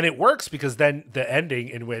 And it works because then the ending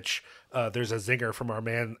in which there's a zinger from our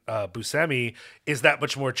man Buscemi is that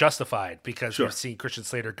much more justified because we've seen Christian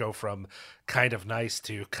Slater go from kind of nice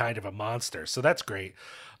to kind of a monster. So that's great.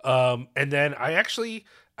 And then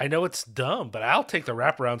I know it's dumb, but I'll take the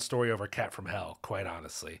wraparound story over Cat from Hell, quite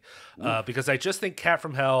honestly, because I just think Cat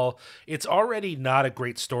from Hell, it's already not a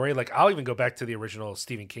great story. Like, I'll even go back to the original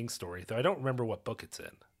Stephen King story, though I don't remember what book it's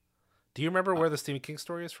in. Do you remember where the Stephen King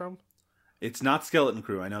story is from? It's not Skeleton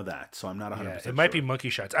Crew, I know that, so I'm not 100% It might be Monkey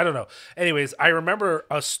Shots. I don't know. Anyways, I remember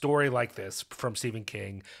a story like this from Stephen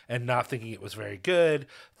King and not thinking it was very good.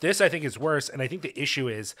 This, I think, is worse, and I think the issue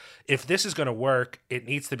is, if this is going to work, it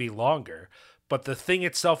needs to be longer. But the thing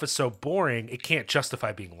itself is so boring, it can't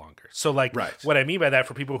justify being longer. So, like, what I mean by that,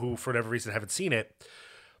 for people who, for whatever reason, haven't seen it,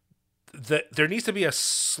 there needs to be a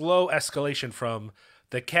slow escalation from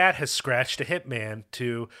the cat has scratched a hitman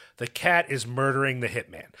to the cat is murdering the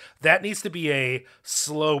hitman. That needs to be a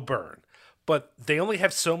slow burn. But they only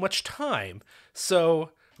have so much time. So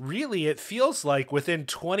really, it feels like within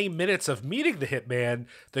 20 minutes of meeting the hitman,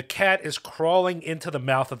 the cat is crawling into the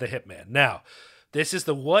mouth of the hitman. Now, this is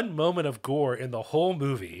the one moment of gore in the whole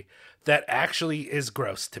movie that actually is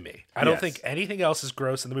gross to me. I don't think anything else is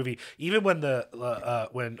gross in the movie. Even when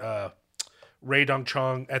when Ray Dong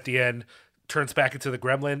Chong at the end turns back into the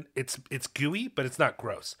gremlin, it's gooey, but it's not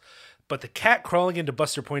gross. But the cat crawling into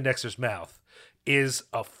Buster Poindexter's mouth is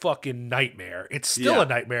a fucking nightmare. It's still a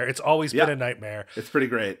nightmare. It's always been a nightmare. It's pretty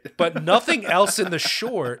great. But nothing else in the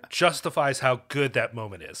short justifies how good that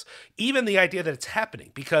moment is. Even the idea that it's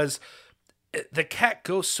happening, because the cat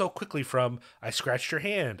goes so quickly from, I scratched your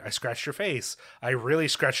hand, I scratched your face, I really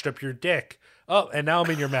scratched up your dick. Oh, and now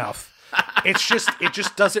I'm in your mouth. It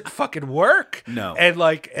just doesn't fucking work. No. And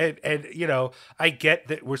like, and you know, I get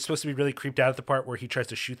that we're supposed to be really creeped out at the part where he tries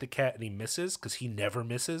to shoot the cat and he misses, because he never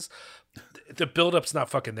misses. The build-up's not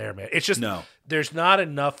fucking there, man. It's just, there's not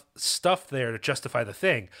enough stuff there to justify the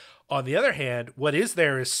thing. On the other hand, what is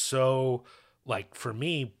there is so, like, for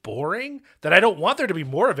me, boring that I don't want there to be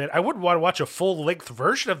more of it. I wouldn't want to watch a full-length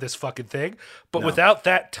version of this fucking thing, but without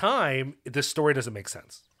that time, this story doesn't make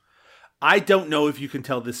sense. I don't know if you can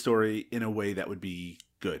tell this story in a way that would be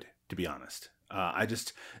good, to be honest. I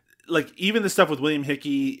just like even the stuff with William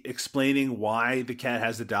Hickey explaining why the cat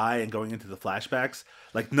has to die and going into the flashbacks.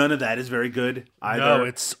 Like none of that is very good either. No,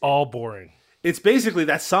 it's all boring. It's basically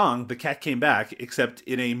that song, "The Cat Came Back," except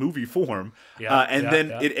in a movie form.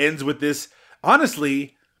 It ends with this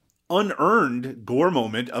honestly unearned gore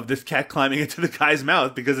moment of this cat climbing into the guy's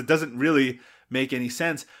mouth because it doesn't really make any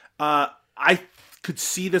sense. I could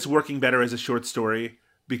see this working better as a short story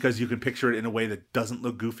because you can picture it in a way that doesn't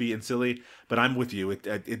look goofy and silly. But I'm with you.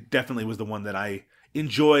 It definitely was the one that I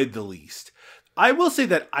enjoyed the least. I will say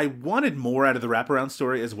that I wanted more out of the wraparound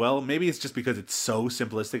story as well. Maybe it's just because it's so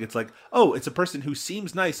simplistic. It's like, oh, it's a person who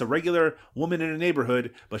seems nice, a regular woman in a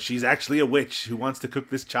neighborhood, but she's actually a witch who wants to cook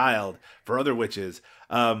this child for other witches.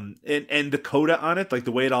 And the coda on it, like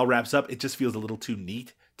the way it all wraps up, it just feels a little too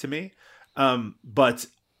neat to me. But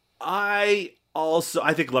I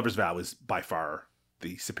think Lover's Vow is by far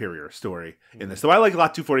the superior story in this. So I like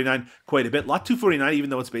Lot 249 quite a bit. Lot 249, even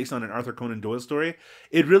though it's based on an Arthur Conan Doyle story,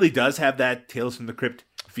 it really does have that Tales from the Crypt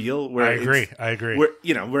feel. Where I agree.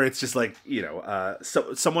 Where it's just like,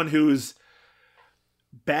 someone who's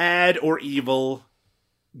bad or evil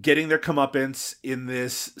getting their comeuppance in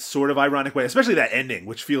this sort of ironic way, especially that ending,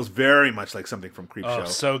 which feels very much like something from Creepshow. Oh,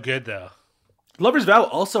 so good though. Lover's Vow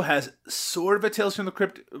also has sort of a Tales from the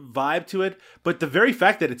Crypt vibe to it, but the very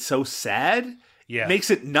fact that it's so sad makes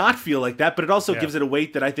it not feel like that, but it also gives it a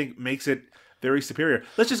weight that I think makes it very superior.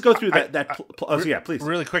 Let's just go through please.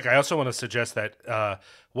 Really quick, I also want to suggest that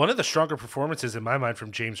one of the stronger performances in my mind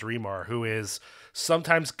from James Remar, who is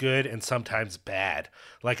sometimes good and sometimes bad.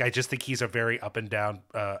 Like, I just think he's a very up and down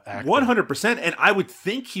actor. 100%, and I would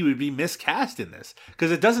think he would be miscast in this,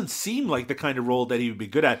 because it doesn't seem like the kind of role that he would be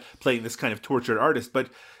good at, playing this kind of tortured artist. But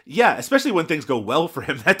yeah, especially when things go well for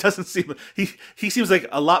him, that doesn't seem... He seems like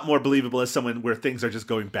a lot more believable as someone where things are just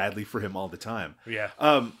going badly for him all the time. Yeah.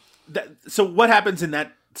 So what happens in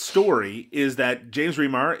that story is that James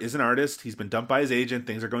Remar is an artist. He's been dumped by his agent.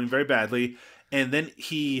 Things are going very badly. And then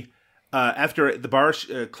he, after the bar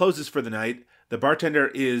closes for the night, the bartender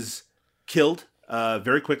is killed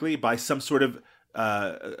very quickly by some sort of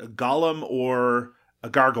a golem or a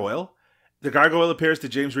gargoyle. The gargoyle appears to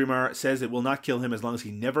James Remar, says it will not kill him as long as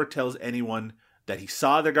he never tells anyone that he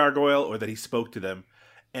saw the gargoyle or that he spoke to them.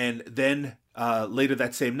 And then later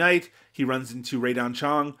that same night, he runs into Ray Dan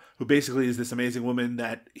Chong, who basically is this amazing woman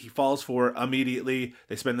that he falls for immediately.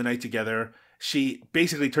 They spend the night together. She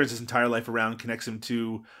basically turns his entire life around, connects him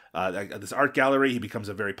to this art gallery. He becomes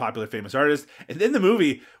a very popular, famous artist. And then the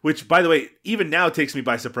movie, which, by the way, even now takes me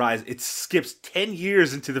by surprise, it skips 10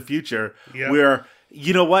 years into the future where,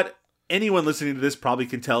 you know what? Anyone listening to this probably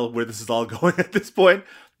can tell where this is all going at this point.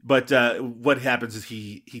 But what happens is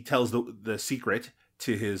he tells the secret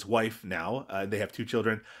to his wife now. They have 2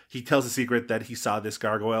 children. He tells the secret that he saw this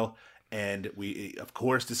gargoyle, and we, of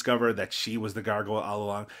course, discover that she was the gargoyle all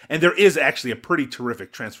along. And there is actually a pretty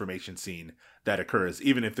terrific transformation scene that occurs,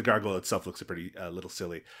 even if the gargoyle itself looks a pretty little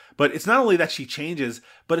silly. But it's not only that she changes,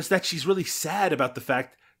 but it's that she's really sad about the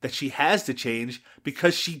fact that she has to change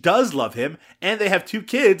because she does love him, and they have 2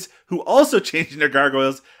 kids who also change into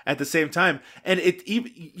gargoyles at the same time. And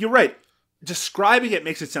you're right. Describing it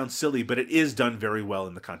makes it sound silly, but it is done very well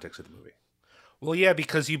in the context of the movie. Well, yeah,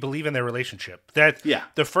 because you believe in their relationship.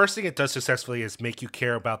 The first thing it does successfully is make you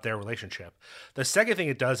care about their relationship. The second thing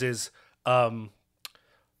it does is, I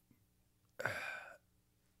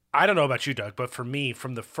don't know about you, Doug, but for me,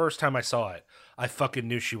 from the first time I saw it, I fucking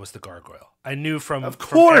knew she was the gargoyle. I knew from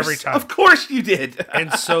every time. Of course you did.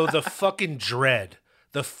 And so the fucking dread,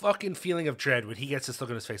 the fucking feeling of dread when he gets this look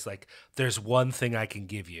on his face like, there's one thing I can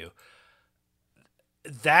give you.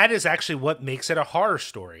 That is actually what makes it a horror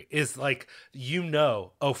story, is like,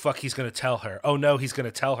 oh fuck, he's going to tell her. Oh no, he's going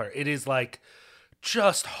to tell her. It is like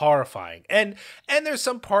just horrifying. And there's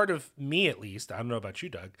some part of me, at least, I don't know about you,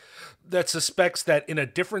 Doug, that suspects that in a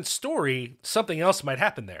different story, something else might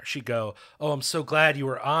happen there. She'd go, oh, I'm so glad you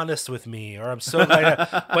were honest with me, or I'm so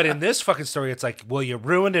glad. But in this fucking story, it's like, well, you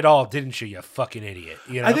ruined it all, didn't you, you fucking idiot?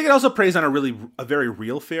 You know? I think it also preys on a very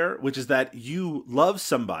real fear, which is that you love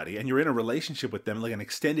somebody and you're in a relationship with them like an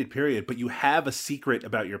extended period, but you have a secret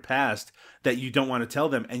about your past that you don't want to tell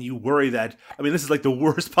them, and you worry that, I mean, this is like the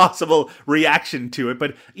worst possible reaction to it,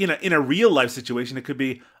 but in a real life situation, it could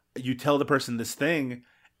be you tell the person this thing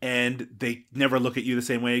and they never look at you the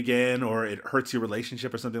same way again, or it hurts your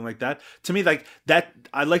relationship or something like that. To me, like that,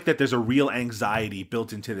 I like that there's a real anxiety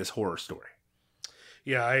built into this horror story.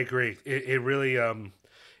 Yeah, I agree. It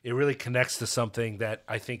really connects to something that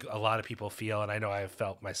I think a lot of people feel, and I know I have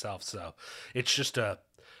felt myself. So it's just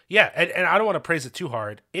Yeah, and I don't want to praise it too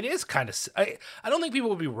hard. It is kind of. I don't think people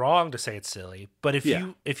would be wrong to say it's silly, but if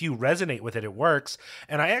you resonate with it, it works.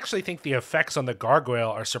 And I actually think the effects on the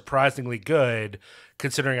gargoyle are surprisingly good,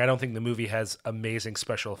 considering I don't think the movie has amazing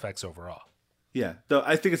special effects overall. Yeah, though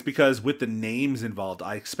I think it's because with the names involved,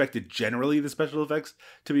 I expected generally the special effects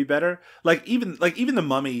to be better. Like even the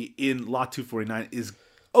mummy in Lot 249 is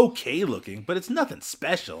okay looking, but it's nothing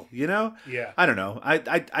special, you know? Yeah. I don't know.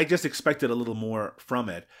 I just expected a little more from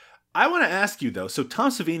it. I want to ask you though. So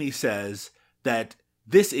Tom Savini says that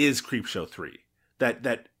this is Creepshow 3.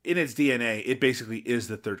 That in its DNA, it basically is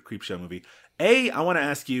the third Creepshow movie. A, I want to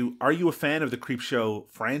ask you, are you a fan of the Creepshow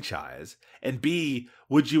franchise? And B,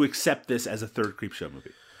 would you accept this as a third Creepshow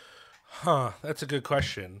movie? That's a good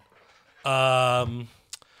question. I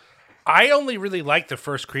only really like the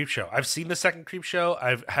first Creepshow. I've seen the second Creepshow.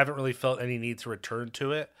 I haven't really felt any need to return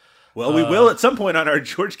to it. Well, we will at some point on our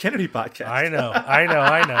George Kennedy podcast. I know.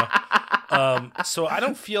 So I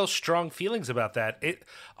don't feel strong feelings about that. It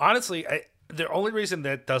honestly, the only reason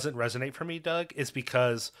that doesn't resonate for me, Doug, is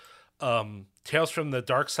because Tales from the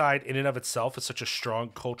Dark Side in and of itself is such a strong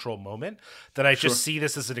cultural moment that I just see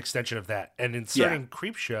this as an extension of that. And inserting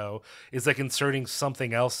Creepshow is like inserting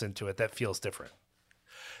something else into it that feels different.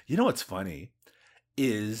 You know what's funny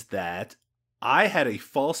is that I had a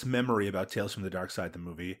false memory about Tales from the Dark Side, the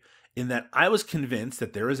movie, in that I was convinced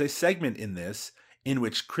that there is a segment in this in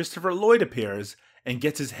which Christopher Lloyd appears and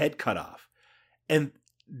gets his head cut off. And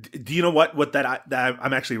do you know what that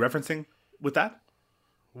I'm actually referencing with that?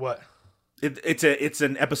 What? It's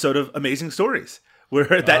an episode of Amazing Stories where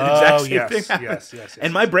that exact same thing happens. Yes.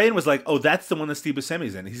 And my brain was like, oh, that's the one that Steve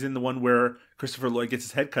Buscemi's in. He's in the one where Christopher Lloyd gets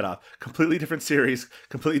his head cut off. Completely different series,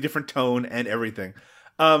 completely different tone and everything.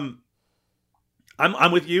 I'm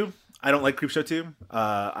with you. I don't like Creepshow 2.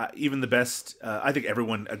 Even the best, I think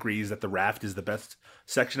everyone agrees that The Raft is the best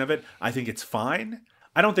section of it. I think it's fine.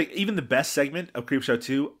 I don't think even the best segment of Creepshow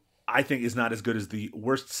 2, I think is not as good as the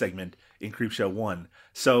worst segment in Creepshow 1.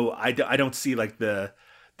 So I don't see like the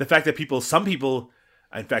fact that some people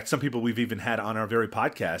we've even had on our very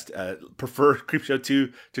podcast prefer Creepshow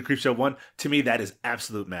 2 to Creepshow 1. To me, that is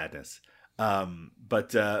absolute madness.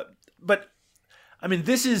 But I mean,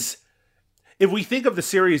 this is, if we think of the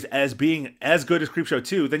series as being as good as Creepshow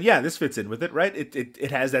 2, then yeah, this fits in with it, right?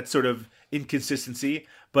 It has that sort of inconsistency,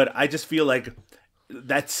 but I just feel like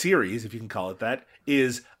that series, if you can call it that,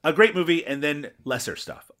 is a great movie and then lesser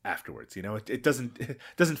stuff afterwards. You know, it doesn't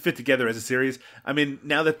fit together as a series. I mean,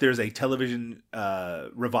 now that there's a television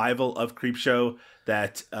revival of Creepshow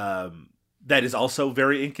that is also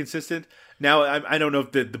very inconsistent. Now, I don't know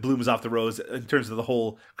if the bloom is off the rose in terms of the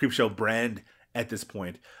whole Creepshow brand at this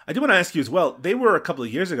point. I do want to ask you as well, they were a couple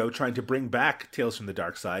of years ago trying to bring back Tales from the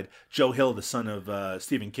Dark Side. Joe Hill, the son of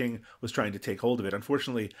Stephen King, was trying to take hold of it.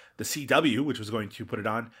 Unfortunately, the CW, which was going to put it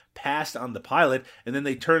on, passed on the pilot, and then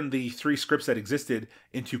they turned the 3 scripts that existed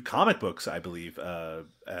into comic books, I believe,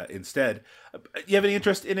 instead. You have any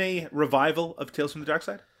interest in a revival of Tales from the Dark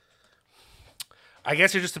Side? I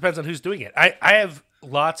guess it just depends on who's doing it. I have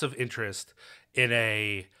lots of interest in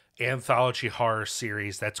a anthology horror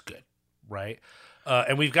series that's good. Right.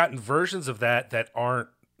 And we've gotten versions of that aren't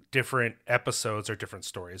different episodes or different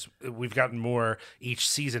stories. We've gotten more, each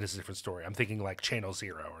season is a different story. I'm thinking like Channel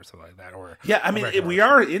Zero or something like that. Or yeah, I mean, we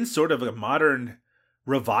are in sort of a modern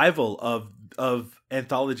revival of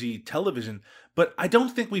anthology television, but I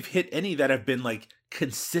don't think we've hit any that have been like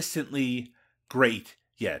consistently great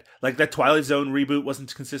yet. Like that Twilight Zone reboot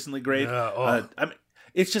wasn't consistently great. I mean,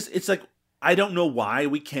 it's like, I don't know why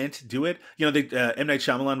we can't do it. You know, M. Night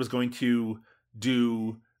Shyamalan was going to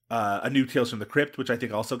do a new Tales from the Crypt, which I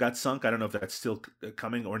think also got sunk. I don't know if that's still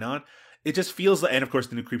coming or not. It just feels like, and of course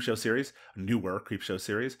the new Creepshow series, newer Creepshow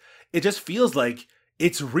series. It just feels like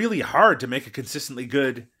it's really hard to make a consistently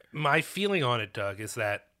good. My feeling on it, Doug, is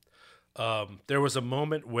that there was a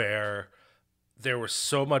moment where there was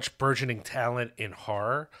so much burgeoning talent in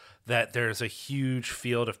horror that there's a huge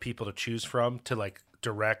field of people to choose from to like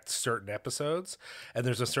direct certain episodes, and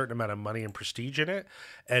there's a certain amount of money and prestige in it,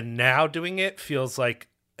 and now doing it feels like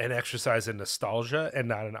an exercise in nostalgia and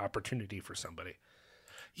not an opportunity for somebody.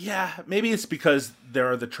 Yeah, maybe it's because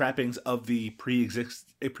there are the trappings of the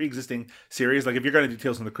pre-existing series. Like if you're going to do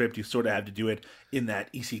Tales from the Crypt, you sort of have to do it in that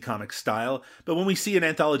EC Comics style. But when we see an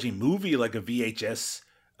anthology movie like a VHS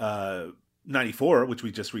 94, which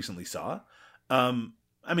we just recently saw,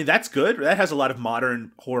 I mean, that's good. That has a lot of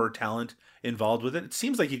modern horror talent involved with it. It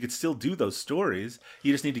seems like you could still do those stories.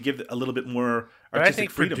 You just need to give a little bit more artistic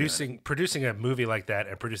freedom. But I think producing a movie like that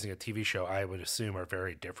and producing a TV show, I would assume, are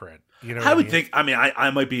very different. You know, I would think. I mean, I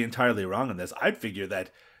might be entirely wrong on this. I'd figure that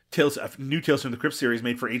new Tales from the Crypt series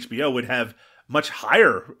made for HBO would have much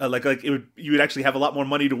higher, you would actually have a lot more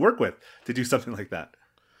money to work with to do something like that.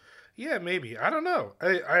 Yeah, maybe. I don't know.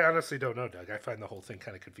 I honestly don't know, Doug. I find the whole thing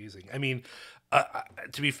kind of confusing. I mean,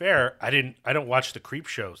 to be fair, I don't watch the Creep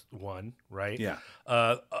Show one, right? Yeah.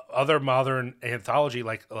 Other modern anthology,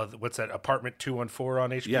 like what's that, Apartment 214 on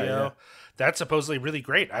HBO? Yeah. That's supposedly really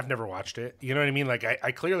great. I've never watched it. You know what I mean? Like,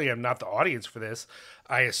 I clearly am not the audience for this.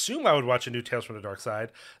 I assume I would watch a new Tales from the Dark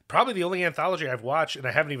Side. Probably the only anthology I've watched, and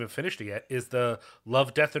I haven't even finished it yet, is the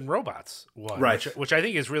Love, Death, and Robots one, right? Which I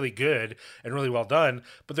think is really good and really well done.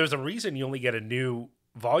 But there's a reason you only get a new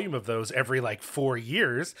volume of those every 4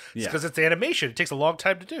 years. It's because it's animation. It takes a long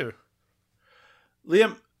time to do.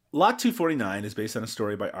 Liam, Lot 249 is based on a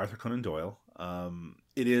story by Arthur Conan Doyle.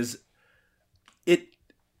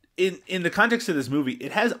 In the context of this movie,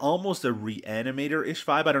 it has almost a Reanimator-ish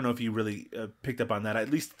vibe. I don't know if you really picked up on that.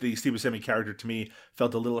 At least the Steve Buscemi character, to me,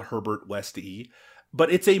 felt a little Herbert West-y.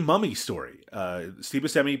 But it's a mummy story. Steve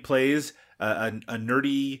Buscemi plays a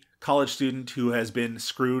nerdy college student who has been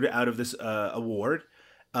screwed out of this award.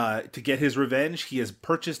 To get his revenge, he has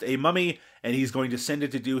purchased a mummy, and he's going to send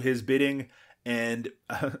it to do his bidding, and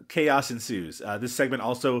chaos ensues. This segment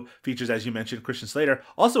also features, as you mentioned, Christian Slater,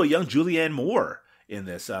 also a young Julianne Moore in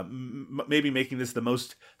this, maybe making this the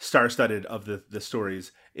most star-studded of the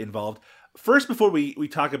stories involved. First, before we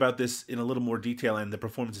talk about this in a little more detail and the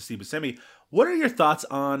performance of Steve Buscemi, what are your thoughts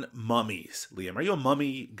on mummies, Liam? Are you a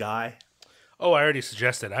mummy guy? Oh, I already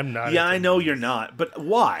suggested. I'm not. Yeah, I know you're not, but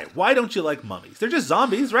why? Why don't you like mummies? They're just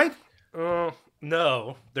zombies, right?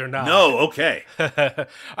 No, they're not. No, okay.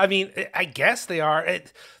 I mean, I guess they are.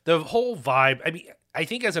 The whole vibe, I mean, I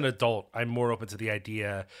think as an adult, I'm more open to the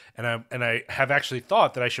idea, and I have actually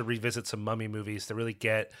thought that I should revisit some mummy movies to really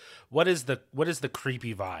get what is the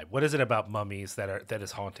creepy vibe. What is it about mummies that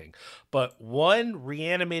is haunting? But one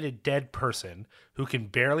reanimated dead person who can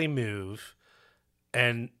barely move,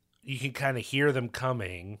 and you can kind of hear them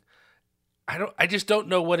coming. I just don't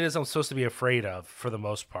know what it is I'm supposed to be afraid of for the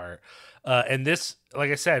most part. And this,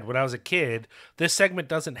 like I said, when I was a kid, this segment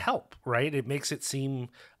doesn't help, right? It makes it seem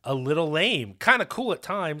a little lame, kind of cool at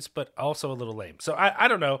times, but also a little lame. So I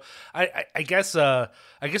don't know. I guess I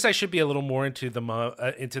should be a little more into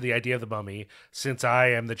the idea of the mummy, since I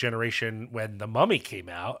am the generation when the Mummy came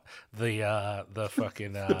out, the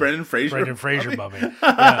fucking the Brendan Fraser mummy.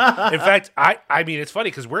 Yeah. In fact, I mean, it's funny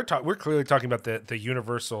because we're clearly talking about the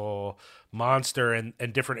Universal monster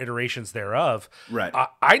and different iterations thereof. Right.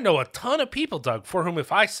 I know a ton of people, Doug, for whom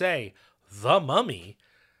if I say the Mummy,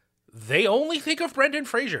 they only think of Brendan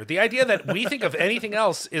Fraser. The idea that we think of anything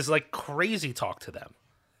else is like crazy talk to them.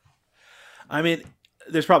 I mean,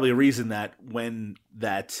 there's probably a reason that when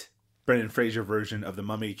that Brendan Fraser version of The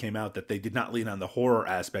Mummy came out, that they did not lean on the horror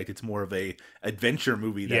aspect. It's more of a adventure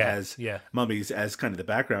movie that has mummies as kind of the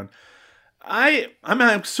background.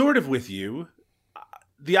 I'm sort of with you.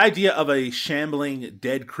 The idea of a shambling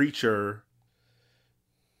dead creature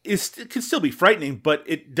can still be frightening, but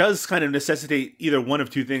it does kind of necessitate either one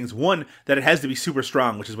of two things. One, that it has to be super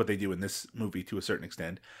strong, which is what they do in this movie to a certain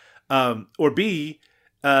extent. Or B,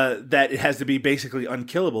 that it has to be basically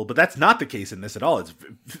unkillable, but that's not the case in this at all. It's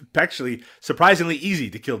actually surprisingly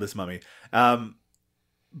easy to kill this mummy.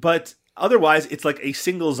 But otherwise, it's like a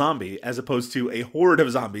single zombie as opposed to a horde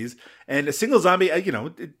of zombies. And a single zombie,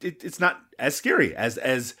 it's not as scary as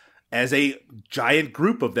a giant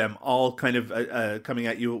group of them all kind of coming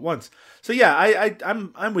at you at once. So yeah,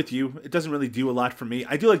 I'm with you. It doesn't really do a lot for me.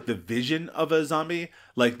 I do like the vision of a zombie,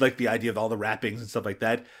 like the idea of all the wrappings and stuff like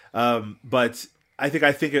that. But I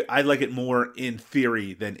think I like it more in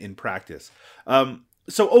theory than in practice.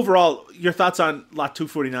 So overall, your thoughts on Lot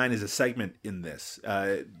 249 as a segment in this?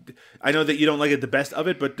 I know that you don't like it the best of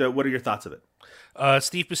it, but what are your thoughts of it?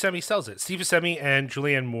 Steve Buscemi sells it. Steve Buscemi and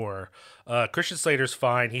Julianne Moore. Christian Slater's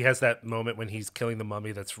fine. He has that moment when he's killing the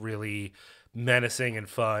mummy that's really menacing and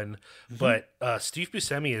fun. Mm-hmm. But Steve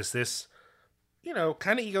Buscemi is this,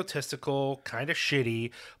 kind of egotistical, kind of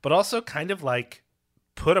shitty, but also kind of like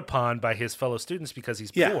put upon by his fellow students because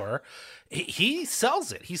he's poor. He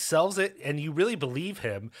sells it. He sells it, and you really believe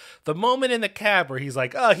him. The moment in the cab where he's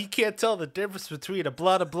like, "Oh, he can't tell the difference between a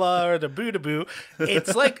blah blah or the boo boo,"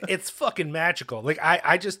 it's like it's fucking magical. Like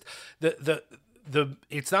I just the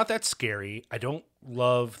it's not that scary. I don't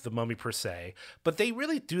love the Mummy per se, but they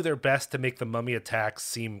really do their best to make the mummy attacks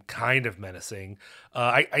seem kind of menacing.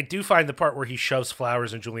 I do find the part where he shoves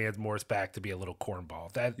flowers in Julianne Moore's back to be a little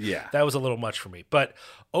cornball. That was a little much for me. But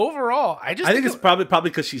overall, I think it's probably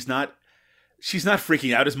because she's not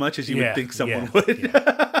freaking out as much as you would think someone would.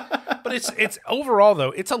 Yeah. But it's overall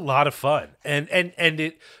though, it's a lot of fun, and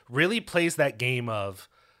it really plays that game of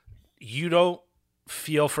you don't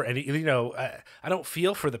feel for any, I don't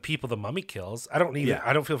feel for the people the mummy kills. I don't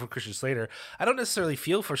feel for Christian Slater. I don't necessarily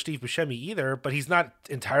feel for Steve Buscemi either, but he's not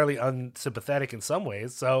entirely unsympathetic in some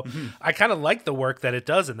ways. So I kind of like the work that it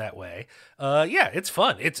does in that way. It's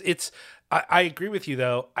fun. I agree with you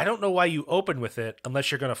though. I don't know why you open with it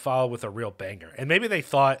unless you're going to follow with a real banger. And maybe they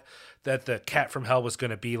thought that the Cat from Hell was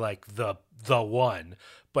going to be like the one.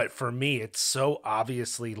 But for me, it's so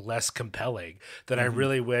obviously less compelling that I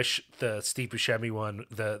really wish the Steve Buscemi one,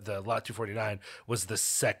 the Lot 249, was the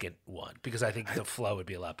second one, because I think the flow would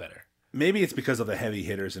be a lot better. Maybe it's because of the heavy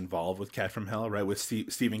hitters involved with Cat from Hell, right? With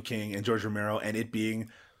Stephen King and George Romero, and it being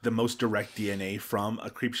the most direct DNA from a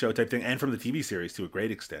Creepshow type thing, and from the TV series to a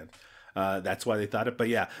great extent. That's why they thought it. But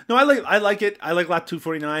yeah, no, I like it. I like Lot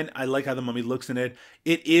 249. I like how the mummy looks in it.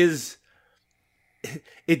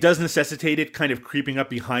 It does necessitate it kind of creeping up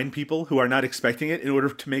behind people who are not expecting it in order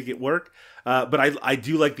to make it work. But I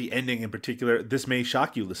do like the ending in particular. This may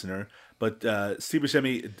shock you, listener, but Steve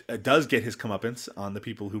Buscemi does get his comeuppance on the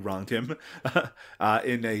people who wronged him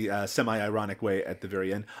in a semi-ironic way at the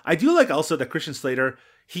very end. I do like also that Christian Slater,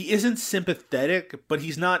 he isn't sympathetic, but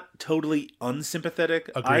he's not totally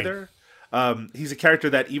unsympathetic either. He's a character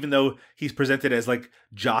that, even though he's presented as like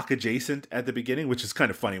jock adjacent at the beginning, which is kind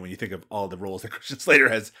of funny when you think of all the roles that Christian Slater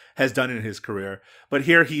has done in his career, but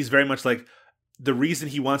here he's very much like, the reason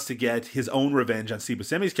he wants to get his own revenge on Steve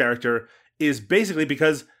Buscemi's character is basically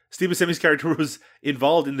because Steve Buscemi's character was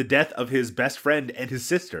involved in the death of his best friend and his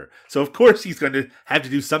sister. So of course he's going to have to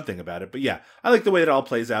do something about it. But yeah, I like the way it all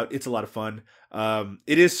plays out. It's a lot of fun.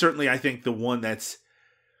 It is certainly, I think, the one that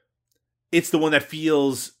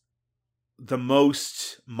feels the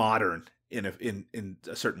most modern in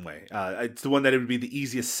a certain way. It's the one that it would be the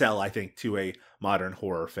easiest sell, I think, to a modern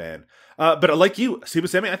horror fan. But like you, Steve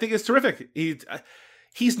Buscemi, I think is terrific.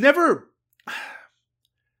 He's never.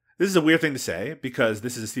 This is a weird thing to say because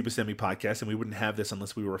this is a Steve Buscemi podcast, and we wouldn't have this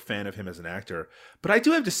unless we were a fan of him as an actor. But I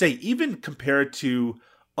do have to say, even compared to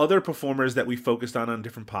other performers that we focused on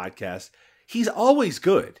different podcasts, he's always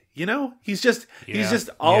good. He's just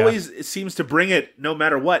always seems to bring it no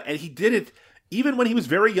matter what. And he did it even when he was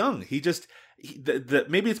very young.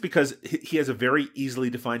 Maybe it's because he has a very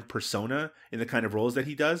easily defined persona in the kind of roles that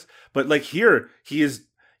he does. But like here, he is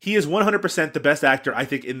 100% the best actor, I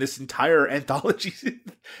think, in this entire anthology.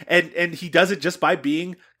 and he does it just by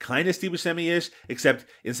being kind of Steve Buscemi-ish, except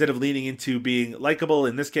instead of leaning into being likable,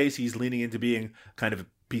 in this case, he's leaning into being kind of a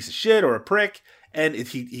piece of shit or a prick. And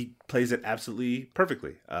he plays it absolutely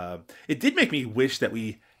perfectly. It did make me wish that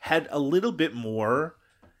we had a little bit more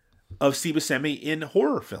of Steve Buscemi in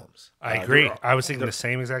horror films. I agree. I was thinking the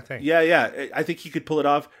same exact thing. Yeah. I think he could pull it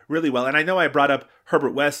off really well. And I know I brought up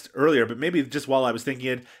Herbert West earlier, but maybe just while I was thinking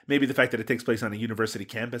it, maybe the fact that it takes place on a university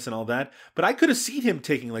campus and all that. But I could have seen him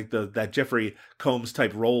taking like that Jeffrey Combs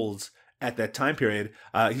type roles at that time period.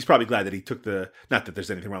 He's probably glad that he took not that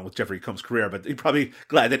there's anything wrong with Jeffrey Combs' career, but he's probably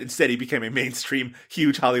glad that instead he became a mainstream,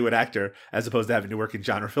 huge Hollywood actor as opposed to having to work in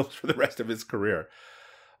genre films for the rest of his career.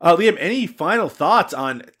 Liam, any final thoughts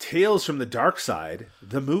on Tales from the Dark Side,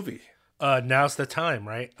 the movie? Now's the time,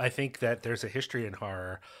 right? I think that there's a history in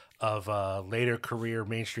horror of later career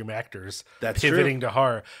mainstream actors pivoting to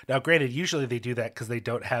horror. Now, granted, usually they do that because they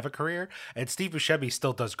don't have a career, and Steve Buscemi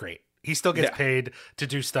still does great. He still gets paid to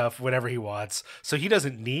do stuff whenever he wants, so he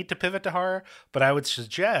doesn't need to pivot to horror, but I would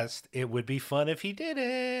suggest it would be fun if he did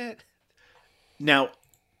it. Now,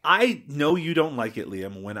 I know you don't like it,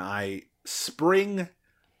 Liam, when I spring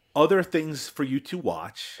other things for you to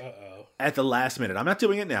watch at the last minute. I'm not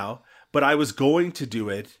doing it now, but I was going to do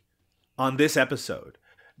it on this episode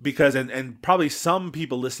because, and probably some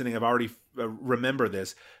people listening have already remember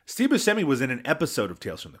this, Steve Buscemi was in an episode of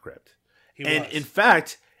Tales from the Crypt. In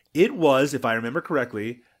fact, it was, if I remember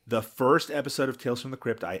correctly, the first episode of Tales from the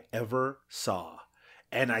Crypt I ever saw.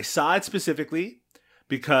 And I saw it specifically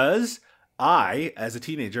because I, as a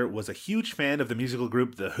teenager, was a huge fan of the musical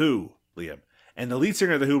group The Who, Liam. And the lead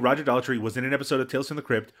singer of The Who, Roger Daltrey, was in an episode of Tales from the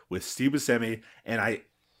Crypt with Steve Buscemi, and I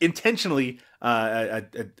intentionally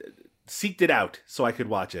seeked it out so I could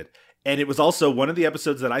watch it. And it was also one of the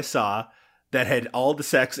episodes that I saw that had all the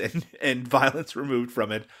sex and violence removed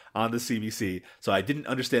from it on the CBC. So I didn't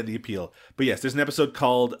understand the appeal. But yes, there's an episode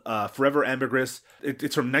called Forever Ambergris.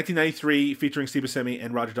 It's from 1993, featuring Steve Buscemi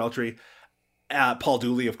and Roger Daltrey. Paul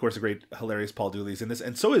Dooley, of course, a great, hilarious Paul Dooley's in this.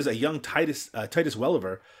 And so is a young Titus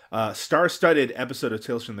Welliver, star-studded episode of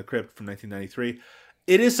Tales from the Crypt from 1993.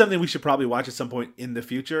 It is something we should probably watch at some point in the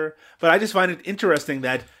future. But I just find it interesting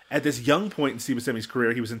that at this young point in Steve Buscemi's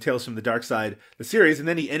career, he was in Tales from the Dark Side, the series, and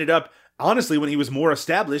then he ended up honestly, when he was more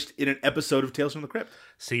established in an episode of Tales from the Crypt.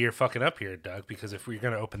 See, you're fucking up here, Doug, because if we're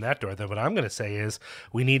going to open that door, then what I'm going to say is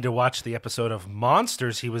we need to watch the episode of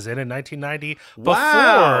Monsters he was in 1990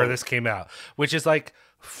 before this came out, which is like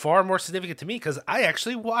far more significant to me because I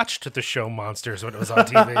actually watched the show Monsters when it was on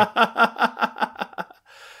TV.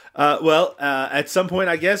 At some point,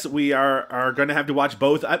 I guess we are going to have to watch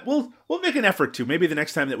both. We'll make an effort to. Maybe the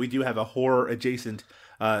next time that we do have a horror adjacent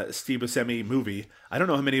Steve Buscemi movie. I don't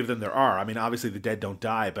know how many of them there are. I mean, obviously the dead don't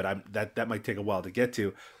die, but that might take a while to get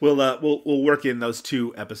to. We'll work in those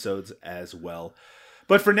 2 episodes as well.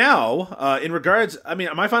 But for now, in regards, I mean,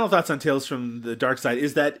 my final thoughts on Tales from the Dark Side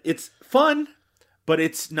is that it's fun, but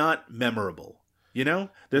it's not memorable. You know,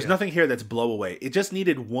 there's nothing here that's blow away. It just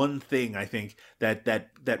needed one thing, I think, that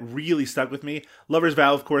really stuck with me. Lover's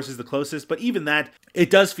Vow, of course, is the closest, but even that, it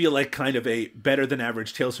does feel like kind of a better than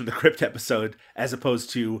average Tales from the Crypt episode, as opposed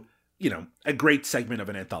to, you know, a great segment of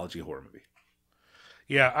an anthology horror movie.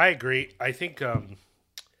 Yeah, I agree. I think the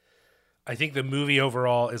movie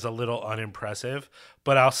overall is a little unimpressive,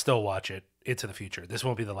 but I'll still watch it into the future. This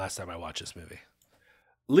won't be the last time I watch this movie.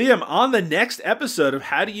 Liam, on the next episode of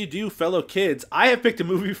How Do You Do, Fellow Kids, I have picked a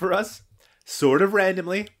movie for us, sort of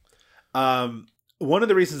randomly. One of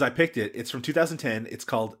the reasons I picked it, it's from 2010. It's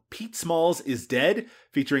called Pete Smalls is Dead,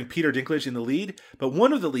 featuring Peter Dinklage in the lead. But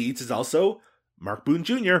one of the leads is also Mark Boone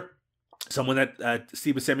Jr., someone that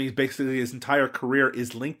Steve Buscemi, basically his entire career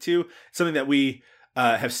is linked to, something that we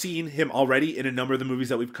have seen him already in a number of the movies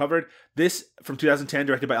that we've covered. This, from 2010,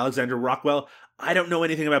 directed by Alexander Rockwell. I don't know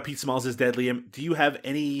anything about Pete Smalls is Dead, Liam. Do you have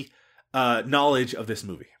any knowledge of this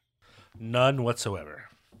movie? None whatsoever.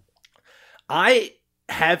 I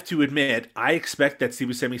have to admit, I expect that Steve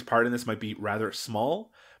Buscemi's part in this might be rather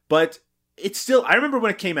small, but it's still, I remember when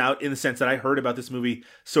it came out in the sense that I heard about this movie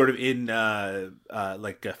sort of in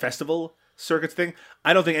like a festival circuits thing.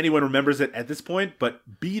 I don't think anyone remembers it at this point,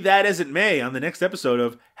 but be that as it may, on the next episode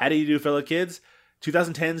of How Do You Do, Fellow Kids,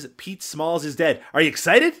 2010's Pete Smalls is Dead. Are you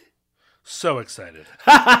excited? So excited.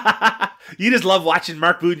 You just love watching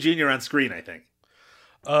Mark Boone Jr. on screen, I think.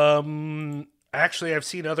 Actually, I've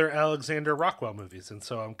seen other Alexander Rockwell movies, and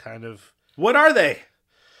so I'm kind of... What are they?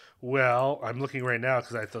 Well, I'm looking right now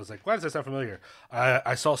because I was like, why does that sound familiar?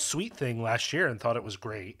 I saw Sweet Thing last year and thought it was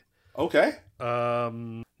great. Okay.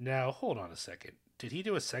 Now, hold on a second. Did he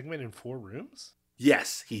do a segment in 4 Rooms?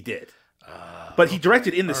 Yes, he did. But he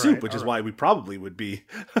directed In the Soup, right, which is right. why we probably would be.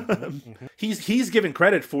 He's given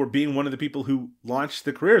credit for being one of the people who launched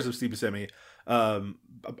the careers of Steve Buscemi.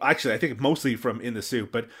 Actually, I think mostly from In the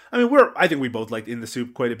Soup, but I mean, I think we both liked In the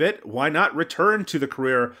Soup quite a bit. Why not return to the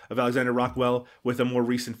career of Alexander Rockwell with a more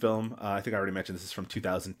recent film? I think I already mentioned this is from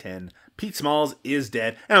 2010. Pete Smalls is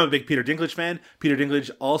Dead. And I'm a big Peter Dinklage fan. Peter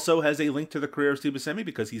Dinklage also has a link to the career of Steve Buscemi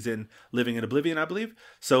because he's in Living in Oblivion, I believe.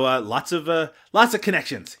 So lots of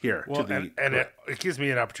connections here. Well, it gives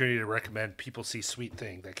me an opportunity to recommend people see Sweet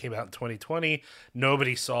Thing that came out in 2020.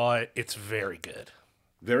 Nobody saw it. It's very good.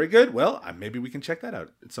 Very good. Well, maybe we can check that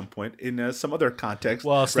out at some point in some other context.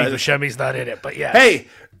 Well, Steve Buscemi's not in it, but yeah. Hey,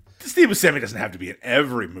 Steve Buscemi doesn't have to be in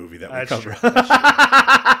every movie that we cover.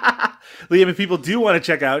 Liam, if people do want to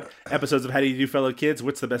check out episodes of How Do You Do, Fellow Kids,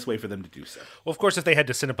 what's the best way for them to do so? Well, of course, if they head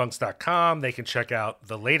to cinepunks.com, they can check out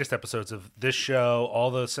the latest episodes of this show,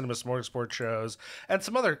 all the Cinema Smorgasbord shows, and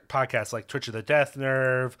some other podcasts like Twitch of the Death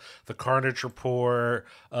Nerve, The Carnage Report,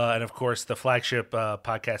 and of course, the flagship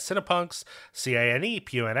podcast Cinepunks,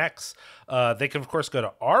 CINEPUNX. They can, of course, go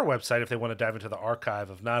to our website if they want to dive into the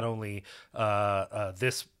archive of not only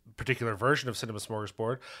this particular version of Cinema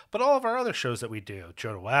Smorgasbord, but all of our other shows that we do.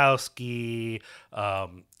 Jodorowsky,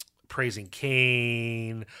 Praising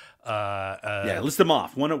Kane. List them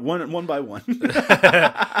off one by one.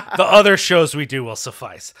 The other shows we do will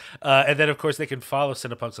suffice. And then, of course, they can follow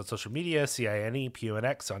Cinepunks on social media,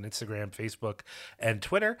 CINEPUNX on Instagram, Facebook, and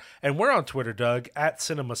Twitter. And we're on Twitter, Doug, at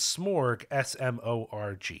CinemaSmorg,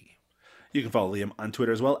 SMORG. You can follow Liam on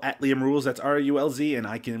Twitter as well, at Liam Rules, that's RULZ, and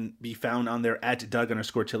I can be found on there at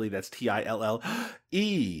Doug_Tilly, that's TILLEY.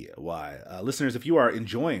 Listeners, if you are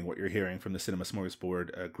enjoying what you're hearing from the Cinema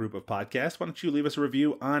Smorgasbord group of podcasts, why don't you leave us a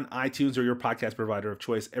review on iTunes or your podcast provider of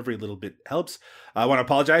choice? Every little bit helps. I want to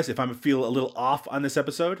apologize if I feel a little off on this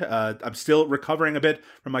episode. I'm still recovering a bit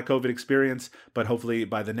from my COVID experience, but hopefully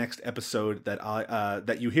by the next episode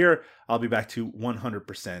that you hear, I'll be back to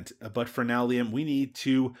 100%. But for now, Liam, we need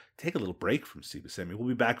to take a little break from Steve Buscemi. We'll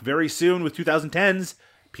be back very soon with 2010's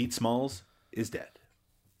Pete Smalls is Dead.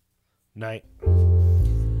 Night.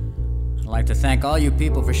 I'd like to thank all you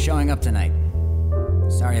people for showing up tonight.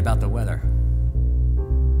 Sorry about the weather.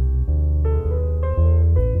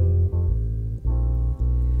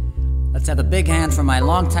 Let's have a big hand for my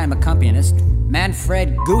longtime accompanist,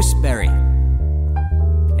 Manfred Gooseberry.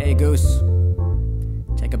 Hey, Goose.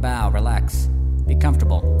 Take a bow, relax. Be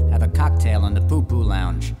comfortable, have a cocktail in the poo-poo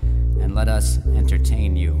lounge, and let us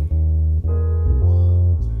entertain you.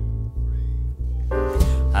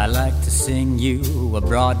 I like to sing you a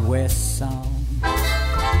Broadway song.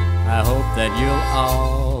 I hope that you'll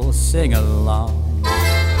all sing along.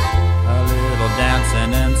 A little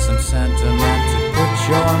dancing and some sentiment to put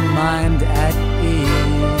your mind at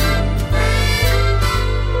ease.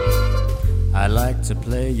 I like to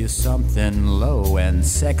play you something low and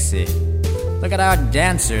sexy. Look at our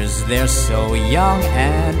dancers, they're so young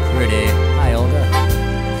and pretty. Hi, Olga.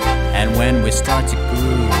 And when we start to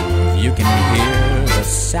groove, you can hear the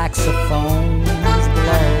saxophones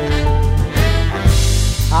blow.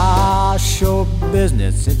 Ah, show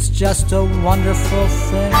business, it's just a wonderful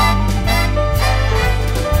thing.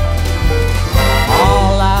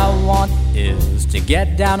 All I want is to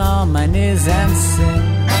get down on my knees and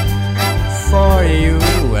sing for you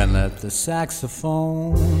and let the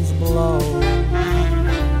saxophones blow.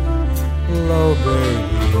 Blow,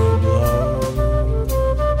 baby, blow.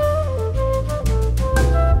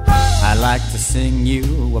 I like to sing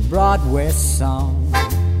you a Broadway song.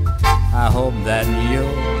 I hope that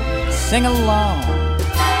you'll sing along.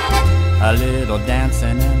 A little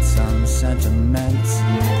dancing and some sentiment,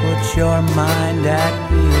 put your mind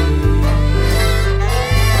at ease.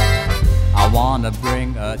 I wanna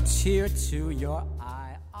bring a tear to your eye.